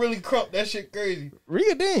like you could really crump that shit crazy.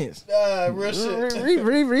 Rhea dance. Real shit.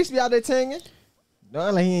 Reese be out there tanging.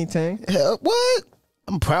 No, like he ain't tang. Hell, what?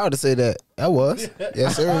 I'm proud to say that. I was.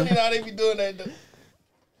 Yes, I don't sir. know how they be doing that, though.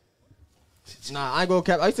 Nah, I ain't gonna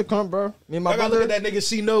cap. I used to come, bro. Me and my I gotta brother. look at that nigga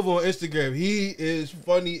C Nova on Instagram. He is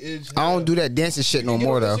funny as hell. I don't do that dancing shit no You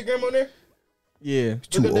more, get on though. Instagram on there? Yeah.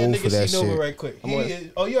 Too Look at old that for nigga that C Nova shit. right quick. I'm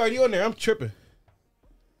on- Oh, you already on there? I'm tripping.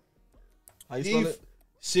 How you spell it?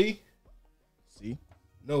 C See?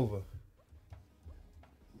 Nova.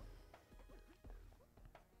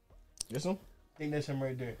 This one? I think that's him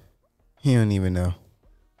right there. He don't even know.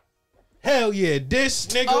 Hell yeah, this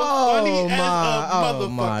nigga funny as a motherfucker. Oh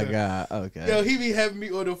my god. Okay. Yo, he be having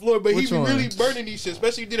me on the floor, but Which he be one? really burning these shit,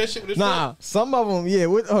 especially if you do that shit with his Nah, some of them, yeah.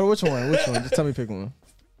 Which one? Which one? Just tell me, pick one.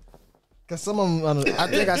 Cause some of them, I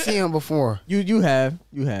think I seen him before. you have.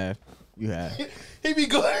 He be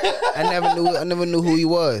going, I never knew who he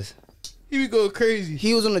was. he be going crazy.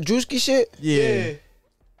 He was on the Drewski shit. Yeah.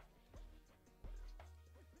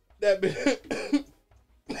 That bitch.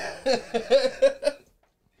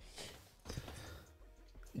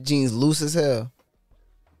 Jeans loose as hell.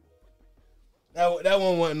 That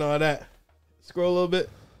one wasn't all that. Scroll a little bit.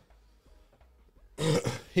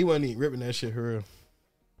 He wasn't even ripping that shit for real.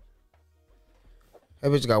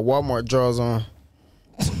 That bitch got Walmart drawers on.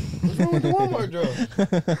 What's wrong with the Walmart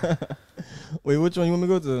draw? Wait, which one you want me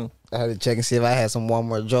to go to? I had to check and see if I had some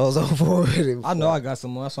Walmart drawers on for it. I know I got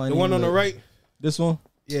some more. That's why I The need one to on the look. right? This one?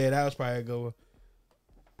 Yeah, that was probably a good one.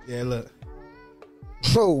 Yeah, look.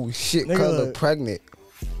 Oh shit, Nigga, color look. pregnant.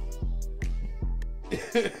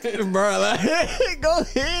 Bro, like, go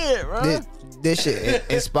ahead, bro. This shit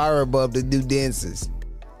inspire Bub to do dances.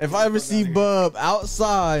 If I ever see Bub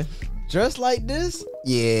outside dressed like this,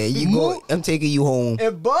 Yeah, you go. Move. I'm taking you home.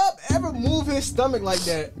 if Bub ever move his stomach like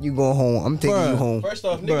that, You going home. I'm taking Bruh. you home. First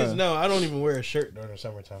off, niggas know I don't even wear a shirt during the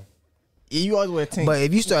summertime. yeah, you always wear a tank. But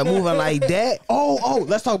if you start moving like that, Oh,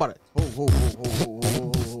 let's talk about it. Oh.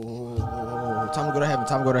 Time to go to heaven.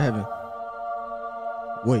 Time to go to heaven.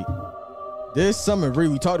 Wait. This summer,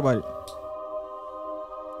 we talked about it.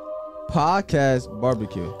 Podcast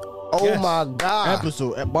barbecue. oh Yes. my god.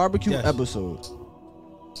 Episode. Barbecue Yes. episode.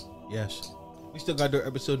 Yes. We still got their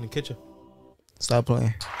episode in the kitchen. Stop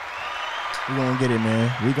playing. We gonna get it,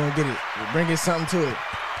 man. We gonna get it. We're bringing something to it.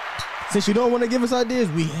 Since you don't want to give us ideas,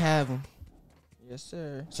 we have them. Yes,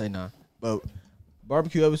 sir. Say nah. But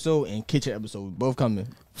barbecue episode and kitchen episode both coming.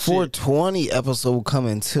 420 episode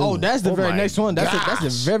coming too. Oh, that's the very my next one. That's gosh. the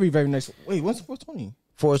very, very next. Wait, when's 420?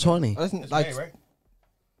 420. That's It's like May, right?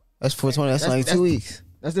 That's 420. That's like 2 weeks.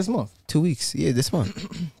 that's this month. 2 weeks. Yeah, this month.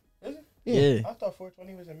 Is it? Yeah. I thought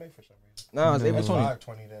 420 was in May for some reason. Nah, it's April It's 20.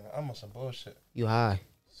 520 then. I'm on some bullshit. You high.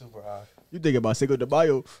 Super high. You think about Cinco de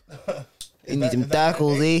Mayo. You need some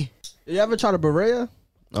tacos, eh? You ever try the Berea?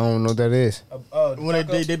 I don't know what that is. When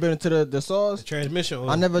they been into the sauce? transmission oil.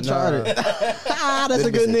 I never tried it. That's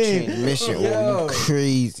a good name. Transmission oil. Yo. You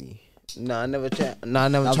crazy. Nah, I never tried. Nah, I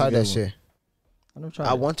never That was a tried good that one. shit. I never tried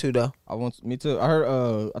I it. want to though. I want me too. I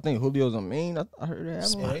heard I think Julio's on Maine. I heard they have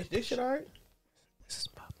Yeah, one. this shit alright.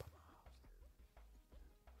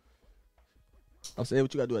 I'm saying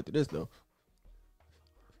what you gotta do after this though.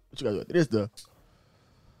 What you gotta do after this though?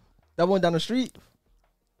 That one down the street?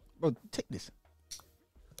 Bro, take this.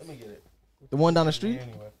 Let me get it. The one down the street?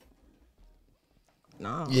 Anyway.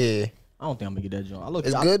 Nah. Yeah, I don't think I'm gonna get that joint. I look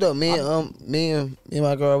it's good though. Me and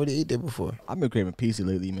my girl already ate there before. I've been craving pizza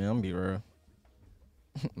lately, man. I'm gonna be real.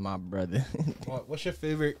 My brother. What's your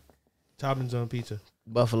favorite toppings on pizza?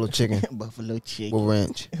 Buffalo chicken Buffalo chicken. with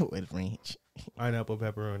ranch. With ranch. Pineapple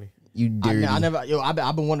pepperoni. You dirty. I never I've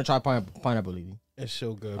been wanting to try pineapple lately. It's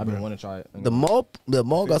so good, I've been bro. wanting to try it. The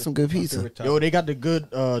mall got some good pizza. Favorite Yo, topping. they got the good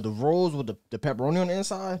the rolls with the pepperoni on the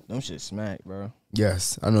inside. Them shit smack, bro.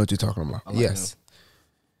 Yes, I know what you're talking about. I like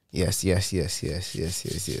Yes, yes.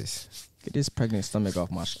 Get this pregnant stomach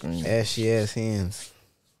off my screen. Ashy ass hands.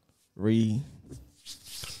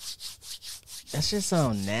 That shit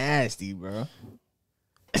sound nasty, bro.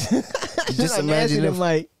 Just I'm imagine asking if him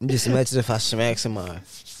like, just imagine if I smack somebody.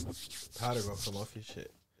 Powder gonna come off your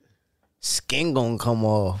shit. Skin gonna come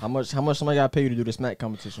off. how much somebody got to pay you to do the smack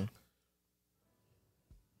competition?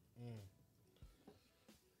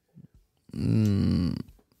 I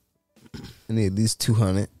need at least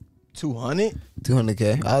 200. 200.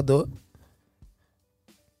 200K. I'll do it.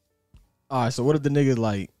 All right, so what if the nigga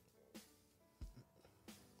like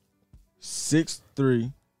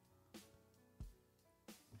 6'3",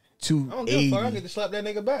 I don't give a fuck. I 280? get to slap that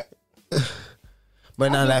nigga back.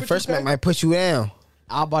 But now do that what first you smack say. might put you down.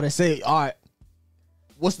 I'm about to say, all right.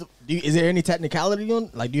 Is there any technicality on?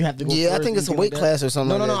 Like, do you have to go? Yeah, I first, think it's a anything weight like that? class or something.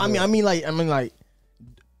 No, like no, no. that, I mean, like,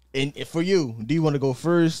 and for you, do you want to go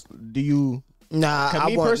first? Do you? Nah, Cause I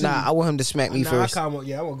me want personally- I want him to smack me Nah, first. I want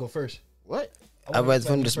to go first. What? I'd rather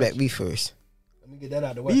for him to smack me first. Let me get that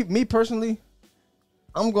out of the way. Me personally,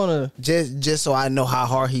 I'm gonna. Just so I know how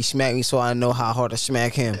hard he smacked me, so I know how hard to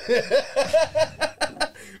smack him.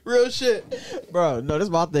 Real shit. Bro, no, this is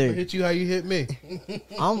my I thing. hit you how you hit me.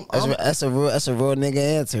 That's a real nigga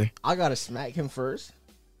answer. I gotta smack him first,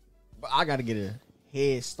 but I gotta get a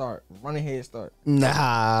head start, running head start.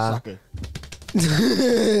 Nah, Sucker.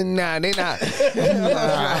 nah, they not.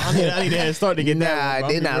 I need a head start to get that. Nah,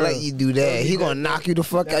 they not let you do that. He gonna knock you the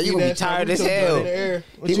fuck out. You gonna be tired as hell.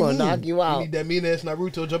 He you gonna mean? knock you You out. need that mean ass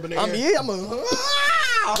Naruto jumping in the air. Yeah, I'm a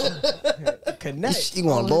connect. You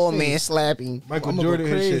gonna lower man slap him. Michael I'ma go Jordan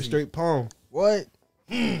hit crazy. shit straight palm. What?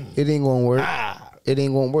 It ain't gonna work. It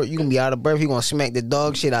ain't gonna work. You gonna be out of breath. He gonna smack the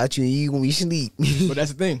dog shit out you, and you gonna be asleep. But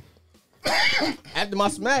that's the thing. After my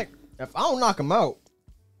smack, if I don't knock him out,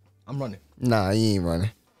 I'm running. Nah, you ain't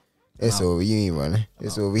running. It's over. You ain't running.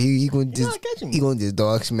 It's over. He gonna not just catching me. he gonna just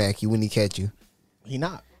dog smack you when he catch you. He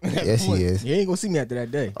not. Yes, he is. He ain't gonna see me after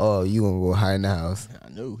that day. Oh, you gonna go hide in the house? I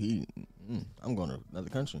know he. I'm going to another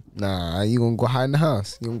country. Nah, you gonna go hide in the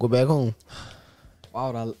house. You gonna go back home. Why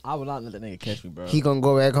would I would not let that nigga catch me, bro. He gonna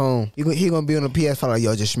go back home. He gonna be on the PS5 like,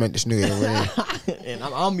 yo, just smack this nigga and ran. And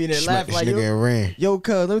I'm being there Smack laughing this like, nigga and ran. yo,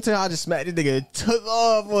 cuz, let me tell you how I just smacked this nigga and took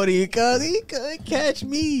off on him, cuz he couldn't catch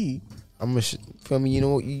me. I'm gonna feel me. You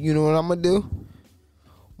know what I'm gonna do?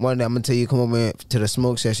 One day I'm gonna tell you come over to the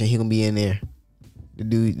smoke session. He gonna be in there. The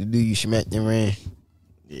dude you smacked and ran.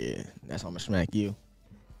 Yeah, that's how I'm gonna smack you.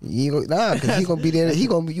 Cause he gonna be there. You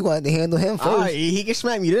gonna have to handle him first. All right, he can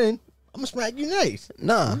smack me then. I'm gonna smack you next.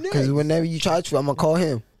 Nah, cause whenever you try to, I'm gonna call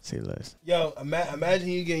him. Say less. Yo, imagine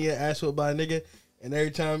you getting your ass whooped by a nigga, and every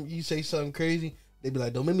time you say something crazy, they be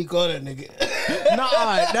like, "Don't make me call that nigga."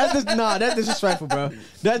 That's disrespectful, bro.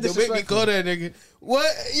 That's Don't make me call that nigga. What?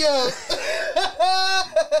 Yo.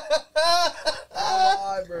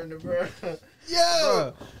 I burned it, bro. Yo.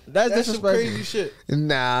 Bro, that's That's some disrespectful. crazy shit.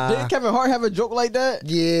 Nah. Did Kevin Hart have a joke like that?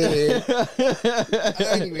 Yeah.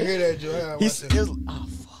 I didn't even hear that joke. Oh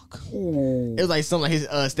fuck! It was like something like his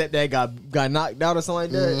stepdad got knocked out or something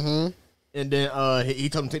like that. Mm-hmm. And then he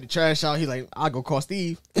told him to take the trash out. He's like, "I'll go call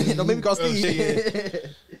Steve." Don't make me call Steve.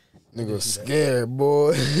 Nigga was scared,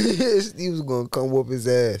 boy. Steve was gonna come whoop his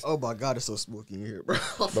ass. Oh my god, it's so smoky in here, bro.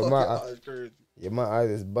 But my eyes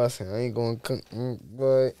is busting. I ain't gonna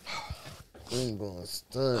but I ain't gonna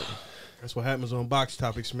stunt. That's what happens on Box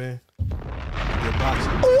Topics, man. You're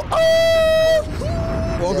boxing.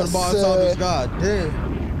 Welcome to Box Topics. God damn.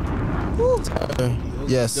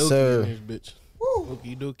 Yes, Dokey sir. in this bitch.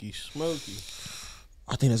 Okie dokie, smoky.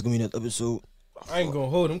 I think that's gonna be another episode. I ain't gonna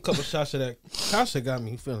hold them couple shots of that Casa got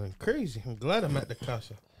me feeling crazy. I'm glad I'm at the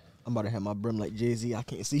Casa. I'm about to have my brim like Jay-Z. I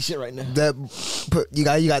can't see shit right now. You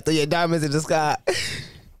got to throw your diamonds in the sky.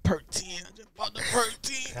 Perk 10. I just bought the Perk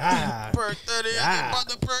 10. Ah. Perk 30. I just bought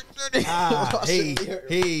the Perk 30. Ah, hey,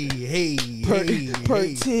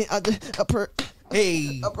 Perk 10. I perk.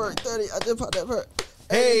 hey, A perk 30. I just bought that perk.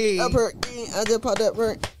 hey. A perk 10. I just bought that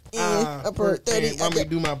perk. A perk 30. Why me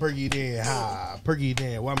do my perky then? Ha, perky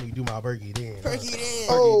then. Why me do my perky then? Perky then.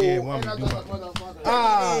 Perky then. Why me do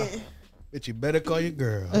my? Bitch, you better call your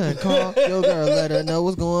girl. Call your girl, let her know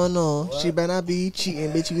what's going on. What? She better not be cheating,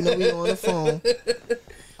 bitch. You know we on the phone.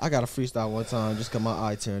 I got a freestyle one time just cause my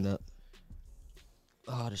eye turned up.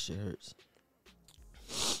 Oh, this shit hurts.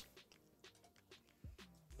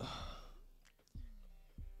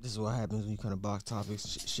 This is what happens when you kind of box topics.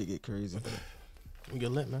 Shit get crazy. We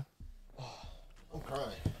get lit, man. I'm crying.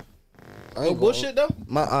 No bullshit though.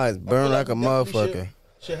 My eyes burn like a motherfucker.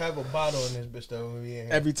 Should have a bottle in this bitch though when we in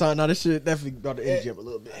here. Every time, now this shit definitely brought the energy up a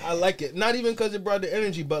little bit. I like it. Not even because it brought the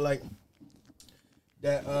energy, but like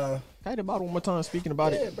that. Can I had the bottle one more time speaking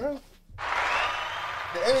about Yeah, it. bro.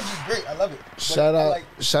 The energy's great. I love it. But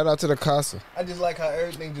Shout out to the Casa. I just like how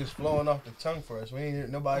everything just flowing off the tongue for us. We ain't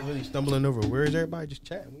nobody really stumbling over words. Everybody just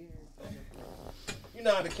chatting. We ain't, You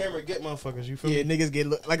know how the camera get motherfuckers. You feel Yeah, me? niggas get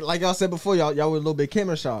like y'all said before. Y'all were a little bit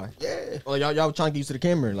camera shy. Yeah. Or y'all were trying to get used to the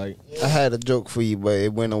camera. Like I had a joke for you, but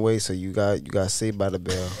it went away, so you got saved by the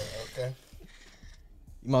bell. Okay.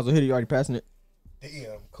 you might as well hit it. You already passing it.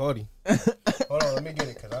 Damn, Cody. Hold on, let me get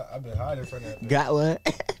it because I've been hiding from that. Got one.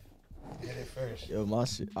 Get it first. Yo, my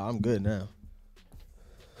shit. I'm good now.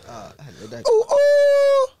 Ooh,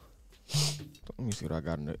 ooh. Let me see what I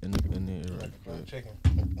got in there right quick. Chicken.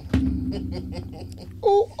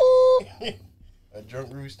 Ooh, ooh. A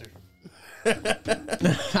drunk rooster.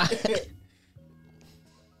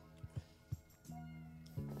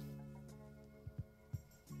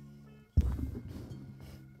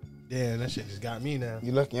 Damn, that shit just got me now.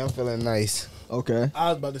 You lucky I'm feeling nice. Okay. I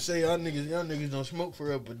was about to say y'all niggas don't smoke for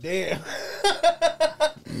real, but damn.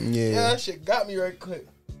 Yeah. Yeah, that shit got me right quick.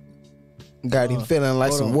 Got him feeling like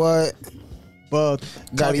hold some on. what? But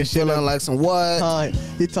Got him feeling like some what?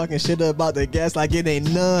 he talking shit about the gas like it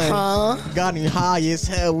ain't none. Huh? Got him high as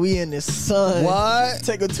hell. We in the sun. What?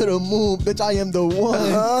 Take her to the moon, bitch. I am the one.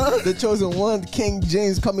 Uh-huh. The chosen one. King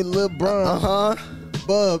James, call me Lil Bron. Uh-huh.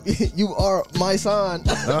 Bub, you are my son.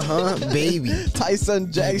 Uh-huh. Baby.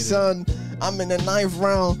 Tyson Jackson. I'm in the 9th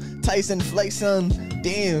round. Tyson Flexon.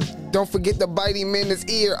 Damn. Don't forget to bite him in his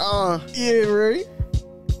ear, Yeah, right?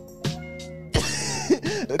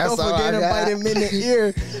 Don't all I forget to got. bite him in the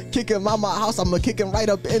ear. Kick him out my house. I'ma kick him right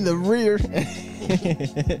up in the rear.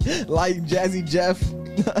 Like Jazzy Jeff.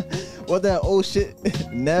 What that old shit?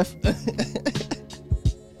 Neff.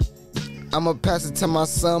 I'ma pass it to my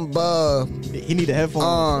son, Bub. He need a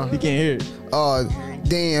headphone. He can't hear it. Oh,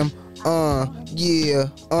 damn. Yeah.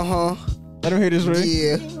 Uh-huh. Let him hear this, right?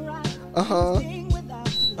 Yeah. Uh-huh.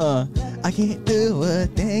 I can't do a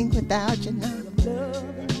thing without you now.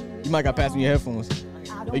 You might got past me your headphones.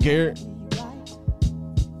 You can hear it?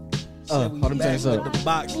 Hold on, turn this up. With the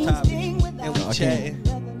box top and we I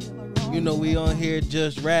chatting. You know we on here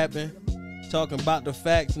just rapping, talking about the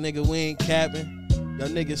facts, nigga. We ain't capping. Y'all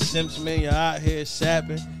niggas simps, man. Y'all out here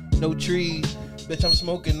sapping. No trees, bitch. I'm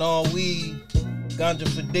smoking all weed. Ganja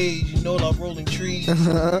for days. You know I'm rolling trees.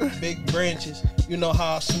 Big branches. You know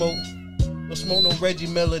how I smoke. Don't smoke no Reggie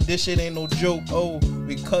Miller. This shit ain't no joke. Oh,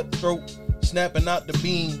 we cut throat, snapping out the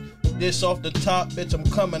beam. This off the top, bitch, I'm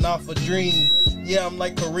coming off a dream. Yeah, I'm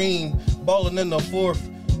like Kareem, balling in the 4th.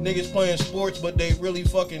 Niggas playing sports, but they really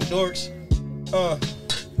fucking dorks.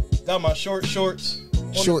 Got my short shorts.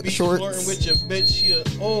 Short shorts. Flirting with your bitch, yeah.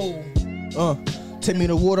 Oh. Take me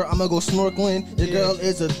to water, I'ma go snorkeling. Your Yeah. girl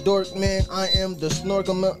is a dork, man. I am the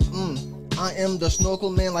snorkel man. I am the snorkel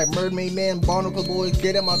man, like mermaid man, barnacle boy.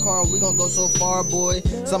 Get in my car, we gon' go so far, boy.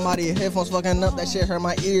 Somebody headphones fucking up, that shit hurt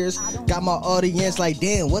my ears. Got my audience like,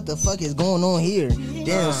 damn, what the fuck is going on here?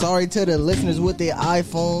 Damn, sorry to the listeners with their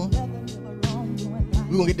iPhone.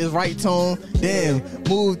 We gonna get this right tone. Damn,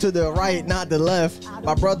 move to the right, not the left.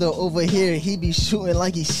 My brother over here, he be shooting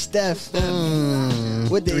like he's Steph.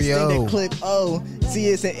 With the 3-0. extended clip, see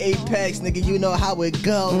it's an Apex, nigga, you know how it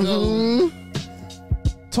go.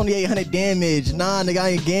 2,800 damage. Nah, nigga, I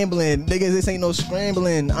ain't gambling. Niggas, this ain't no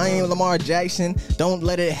scrambling. I ain't Lamar Jackson. Don't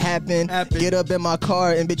let it happen. Get up in my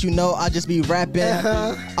car and bitch, you know I just be rapping.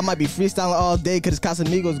 I might be freestyling all day cause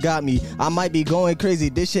Casamigos got me. I might be going crazy.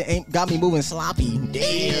 This shit ain't got me moving sloppy.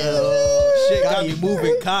 Damn. Shit got me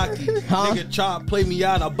moving cocky. Huh? Nigga try to play me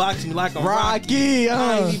out or box me like a Rocky.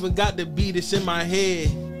 I ain't even got the beat, it's in my head.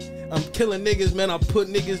 I'm killing niggas, man. I put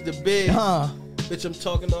niggas to bed. Bitch, I'm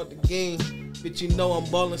talking out the game. Bitch, you know I'm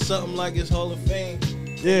balling something like it's Hall of Fame.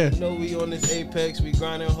 Yeah. You know we on this Apex, we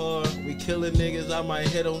grinding hard. We killing niggas, I might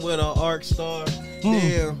hit them with an arc star.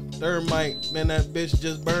 Damn, thermite, man, that bitch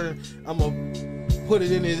just burned. I'ma put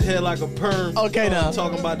it in his head like a perm. Okay, now.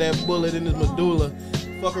 Talking about that bullet in his medulla.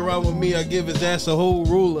 Fuck around with me, I give his ass a whole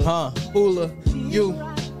ruler. Hula, you,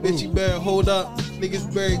 bitch, you better hold up.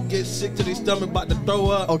 Niggas better get sick to their stomach, about to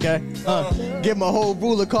throw up. Okay. Give him a whole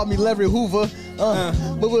ruler, call me Larry Hoover.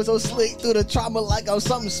 Moving so slick through the trauma like I'm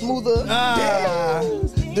something smoother. Damn.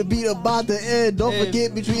 The beat about the end. Don't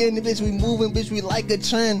forget, bitch, we in the bitch, we moving, bitch, we like a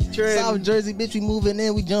trend. South Jersey, bitch, we moving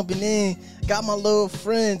in, we jumping in. Got my little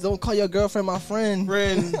friends. Don't call your girlfriend my friend.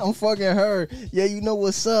 I'm fucking her. Yeah, you know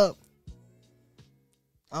what's up.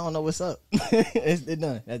 I don't know what's up. It's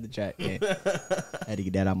done. That's the track. Yeah. Had to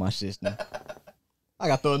get that out my system. I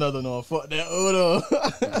gotta throw another one on. Fuck that. Oh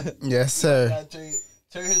no. Yes, sir.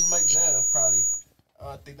 Turn his mic down, probably.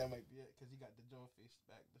 I think that might be it, because he got the joint face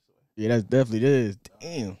back this way. Yeah, that's definitely this.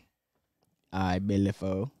 Damn. Alright, Billy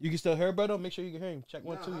Fo. You can still hear, brother? Make sure you can hear him. Check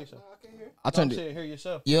 1, 2 yourself. I can hear. I turned it. Hear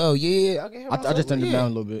yourself. Yo, yeah, I can hear. I just turned it down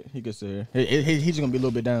a little bit. He could sit here. He's just gonna be a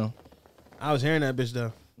little bit down. I was hearing that bitch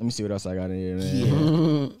though. Let me see what else I got in here, man.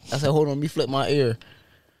 Yeah. I said, hold on, let me flip my ear.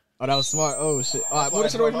 Oh, that was smart. Oh, shit. All right, move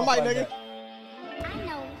that shit away from the mic, nigga. I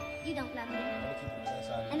know you don't love me.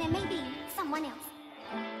 And there may be someone else.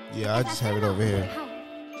 Yeah, I just have it over here.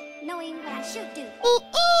 Knowing what I should do.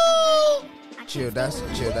 Chill, that's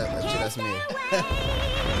me.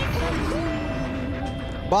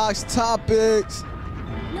 Box topics.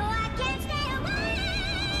 No, I can't stay away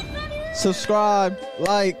from you. Subscribe,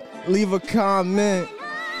 like, leave a comment.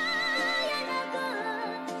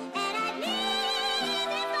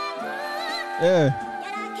 Yeah.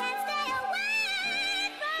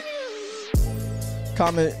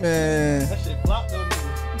 Comment, man. That shit flopped on me.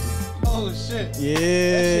 Oh shit. Yeah.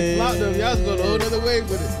 That shit flopped on me. I was going a whole other way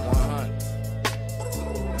with it.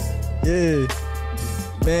 Yeah.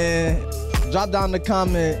 Man, drop down the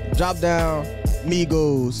comment. Drop down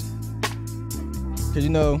Migos. Cause you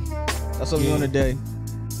know, that's what we on today.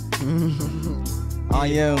 I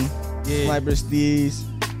am Sniper Steez.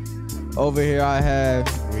 Over here I have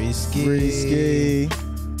Risky.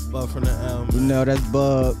 Bub from the L, You man. know, that's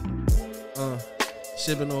Bub.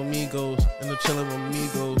 Sipping on Migos and I'm chilling with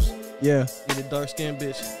Migos. Yeah. Need a dark skinned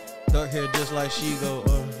bitch. Dark hair just like she go.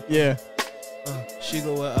 Yeah. She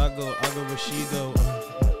go where I go where she go.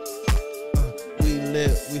 We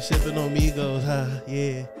lit, we sipping on Migos,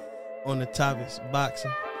 yeah. On the topics,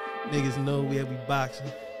 boxing. Niggas know we be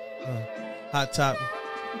boxing. Hot topic.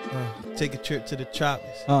 Take a trip to the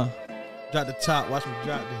tropics. Drop the top, watch me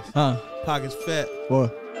drop this. Pockets fat.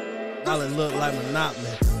 What? Island look like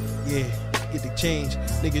Monopoly. Yeah, get the change.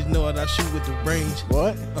 Niggas know what I shoot with the range.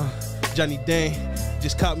 What? Johnny Dang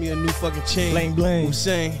just caught me a new fucking chain. Bling bling.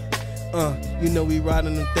 Hussein, you know we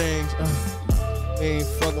riding them things. We ain't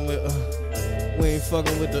fucking with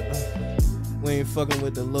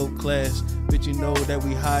the low class. Bitch, you know that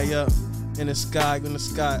we high up in the sky,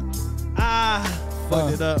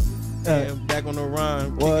 fucked it up. And back on the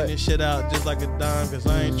rhyme, kicking this shit out just like a dime. Cause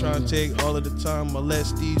I ain't trying to take all of the time. I let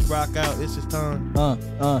Steve rock out, it's his time.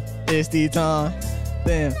 It's the time.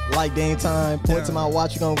 Damn, like game time. Point to my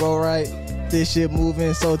watch, you gon' go right. This shit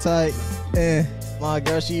moving so tight. And my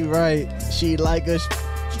girl, she right. She like a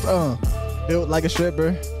built like a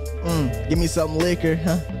stripper. Give me some liquor,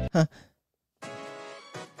 huh?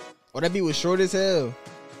 Oh, that beat was short as hell.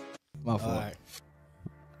 My fault. Alright.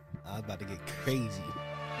 I was about to get crazy.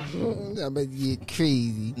 I'm about to get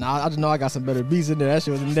crazy. Nah, I just know I got some better beats in there. That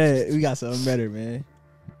shit wasn't that. We got something better, man.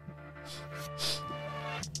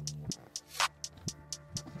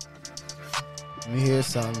 Let me hear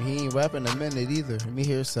something. He ain't rapping a minute either. Let me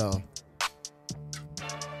hear something.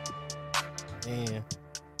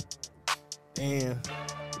 Damn.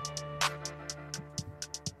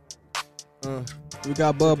 We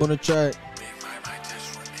got Bub on the track.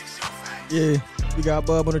 Yeah, we got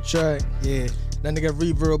Bub on the track. Yeah. That nigga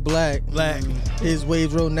read real black. His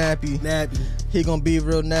waves real nappy. He gon' be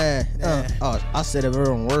real nah. I said a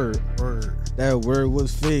wrong word. That word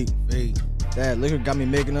was fake. That liquor got me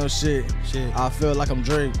making up shit. I feel like I'm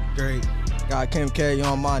Drake. Got Kim K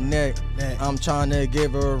on my neck. I'm trying to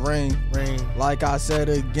give her a ring. Like I said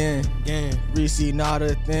again. Reese not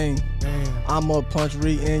a thing. I'ma punch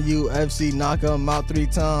Ree in UFC, knock him out 3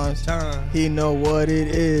 times. He know what it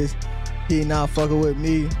is. He not fucking with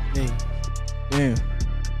me. Damn.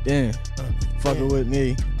 Fucking with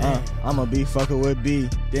me. I'ma be fucking with B.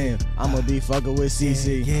 Damn. I'ma be fucking with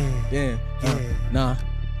CC. Damn. Nah.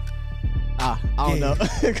 I don't know. Go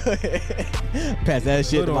ahead. Pass that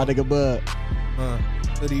shit to my nigga Bud.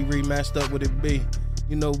 Hoodie rematched up with it B.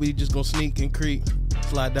 You know we just gon' sneak and creep.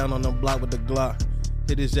 Slide down on the block with the Glock.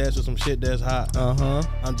 Hit his ass with some shit that's hot.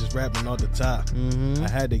 I'm just rapping off the top. I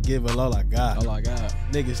had to give it all I got.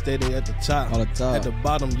 Niggas steady at the top. At the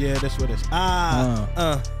bottom, yeah, that's what it's.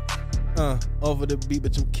 Over the beat,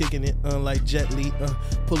 bitch, I'm kicking it like Jet Li.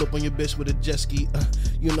 Pull up on your bitch with a jet ski.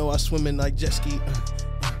 You know I swimming like jet ski.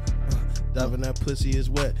 Diving that pussy is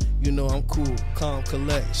wet. You know I'm cool, calm,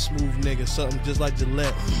 collect, smooth nigga, something just like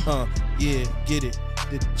Gillette. Yeah, get it.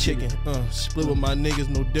 The chicken, split with my niggas,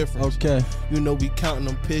 no difference. Okay. You know we counting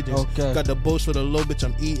them pigeons. Okay. Got the boats for the low, bitch,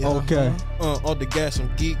 I'm eating. Okay. All the gas, I'm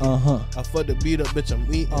geeking. I fuck the beat up, bitch, I'm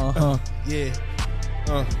eating. Yeah.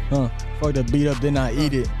 Fuck the beat up, then I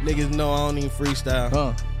eat it. Niggas know I don't even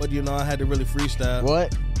freestyle. But you know I had to really freestyle.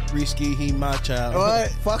 What? Risky, he my child.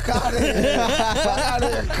 What? Fuck out of here. Fuck out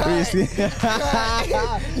of here.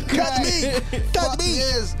 Cut me.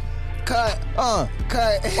 Cut.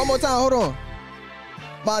 One more time, hold on.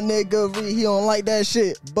 My nigga Ree, he don't like that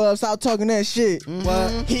shit. Bub, stop talking that shit.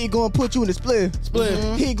 What? He gonna put you in the split.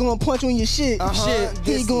 He gonna punch you in your shit.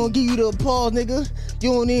 He gonna give you the applause, nigga.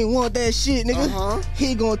 You don't even want that shit, nigga.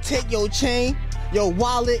 He gonna take your chain. your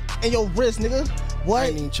wallet, and your wrist, nigga. I What?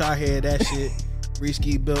 ain't even try head that shit.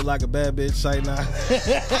 Risky built like a bad bitch. Say nah.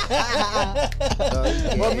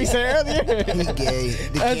 What we said earlier? He gay.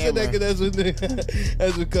 The camera.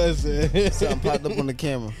 That's what Cuz said. Something popped up on the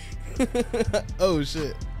camera. Oh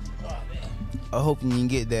shit. I hope you didn't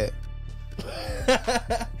get that.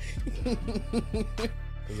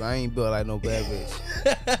 Cause I ain't built like no bad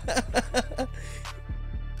bitch.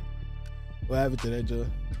 What happened to that, Joe?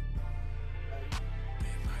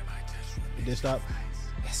 Did they stop?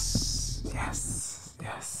 Yes.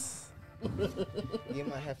 Get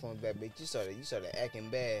my headphones back, bitch. You started acting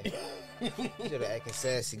bad. You started acting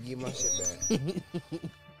sassy. Get my shit back.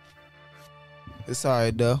 It's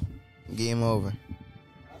alright though. Game over.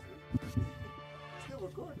 Still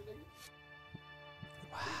recording, nigga.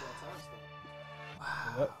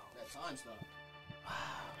 Wow. What? That time stop.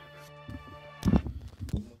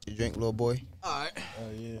 You drink, little boy? Alright. Oh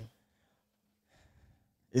yeah.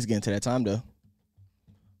 It's getting to that time though.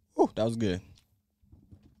 Ooh, that was good.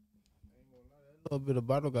 A little bit of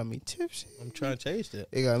bottle got me tipsy. I'm trying to taste it.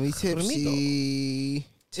 It got me tipsy.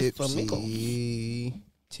 It's flamenco.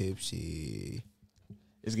 Tipsy.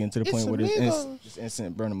 It's getting to the point where it's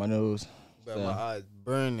instant burning my nose. But my eyes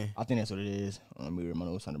burning. I think that's what it is. Let me read my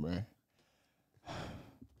nose trying to burn.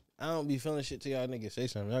 I don't be feeling shit till y'all niggas say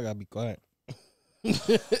something. Y'all gotta be quiet.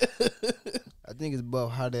 I think it's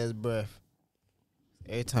above hot ass breath.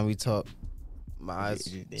 Every time we talk, my eyes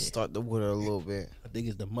start to water a little bit. I think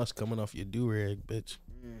it's the musk coming off your do-rag, bitch.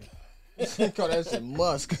 Call that shit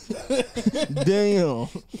musk. Damn. All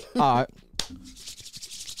right.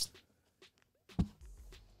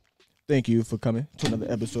 Thank you for coming to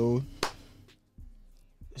another episode.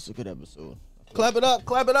 It's a good episode. Clap it up,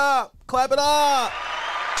 clap it up, clap it up.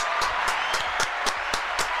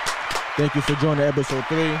 Thank you for joining episode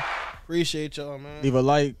 3. Appreciate y'all, man. Leave a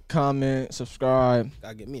like, comment, subscribe,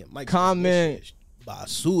 Gotta get me a mic. Comment.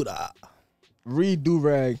 Basura. read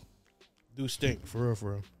do-rag, Do stink, for real,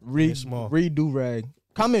 for real. read, It's small. read do-rag.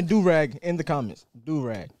 Comment do-rag in the comments.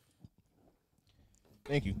 Do-rag.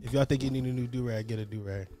 Thank you. If y'all think you need a new do-rag, get a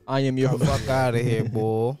do-rag. I am your Fuck out of here,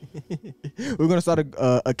 boy. We're gonna start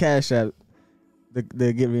a cash app. The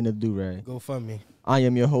get rid of do-rag. Go fund me. I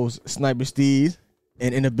am your host, Sniper Steve,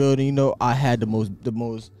 and in the building, you know, I had the most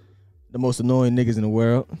annoying niggas in the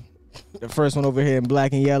world. The first one over here in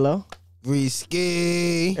black and yellow,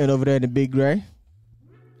 Risky. and over there in the big gray,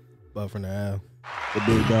 But for now. the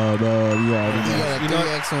big dog. You already You know. got a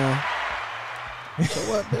 3X on. So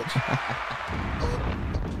what, bitch?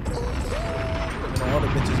 All the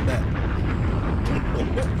bitches back.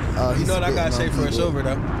 You know what I gotta say for it's over,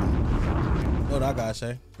 though? You know what I gotta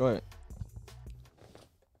say? Go ahead.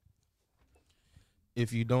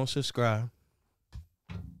 If you don't subscribe,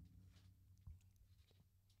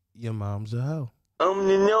 your mom's a hoe. Oh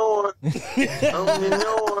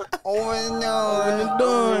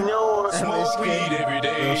no. Smoke weed every Real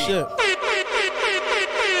day. shit.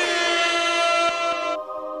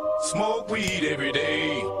 Smoke weed every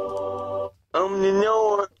day. I'm the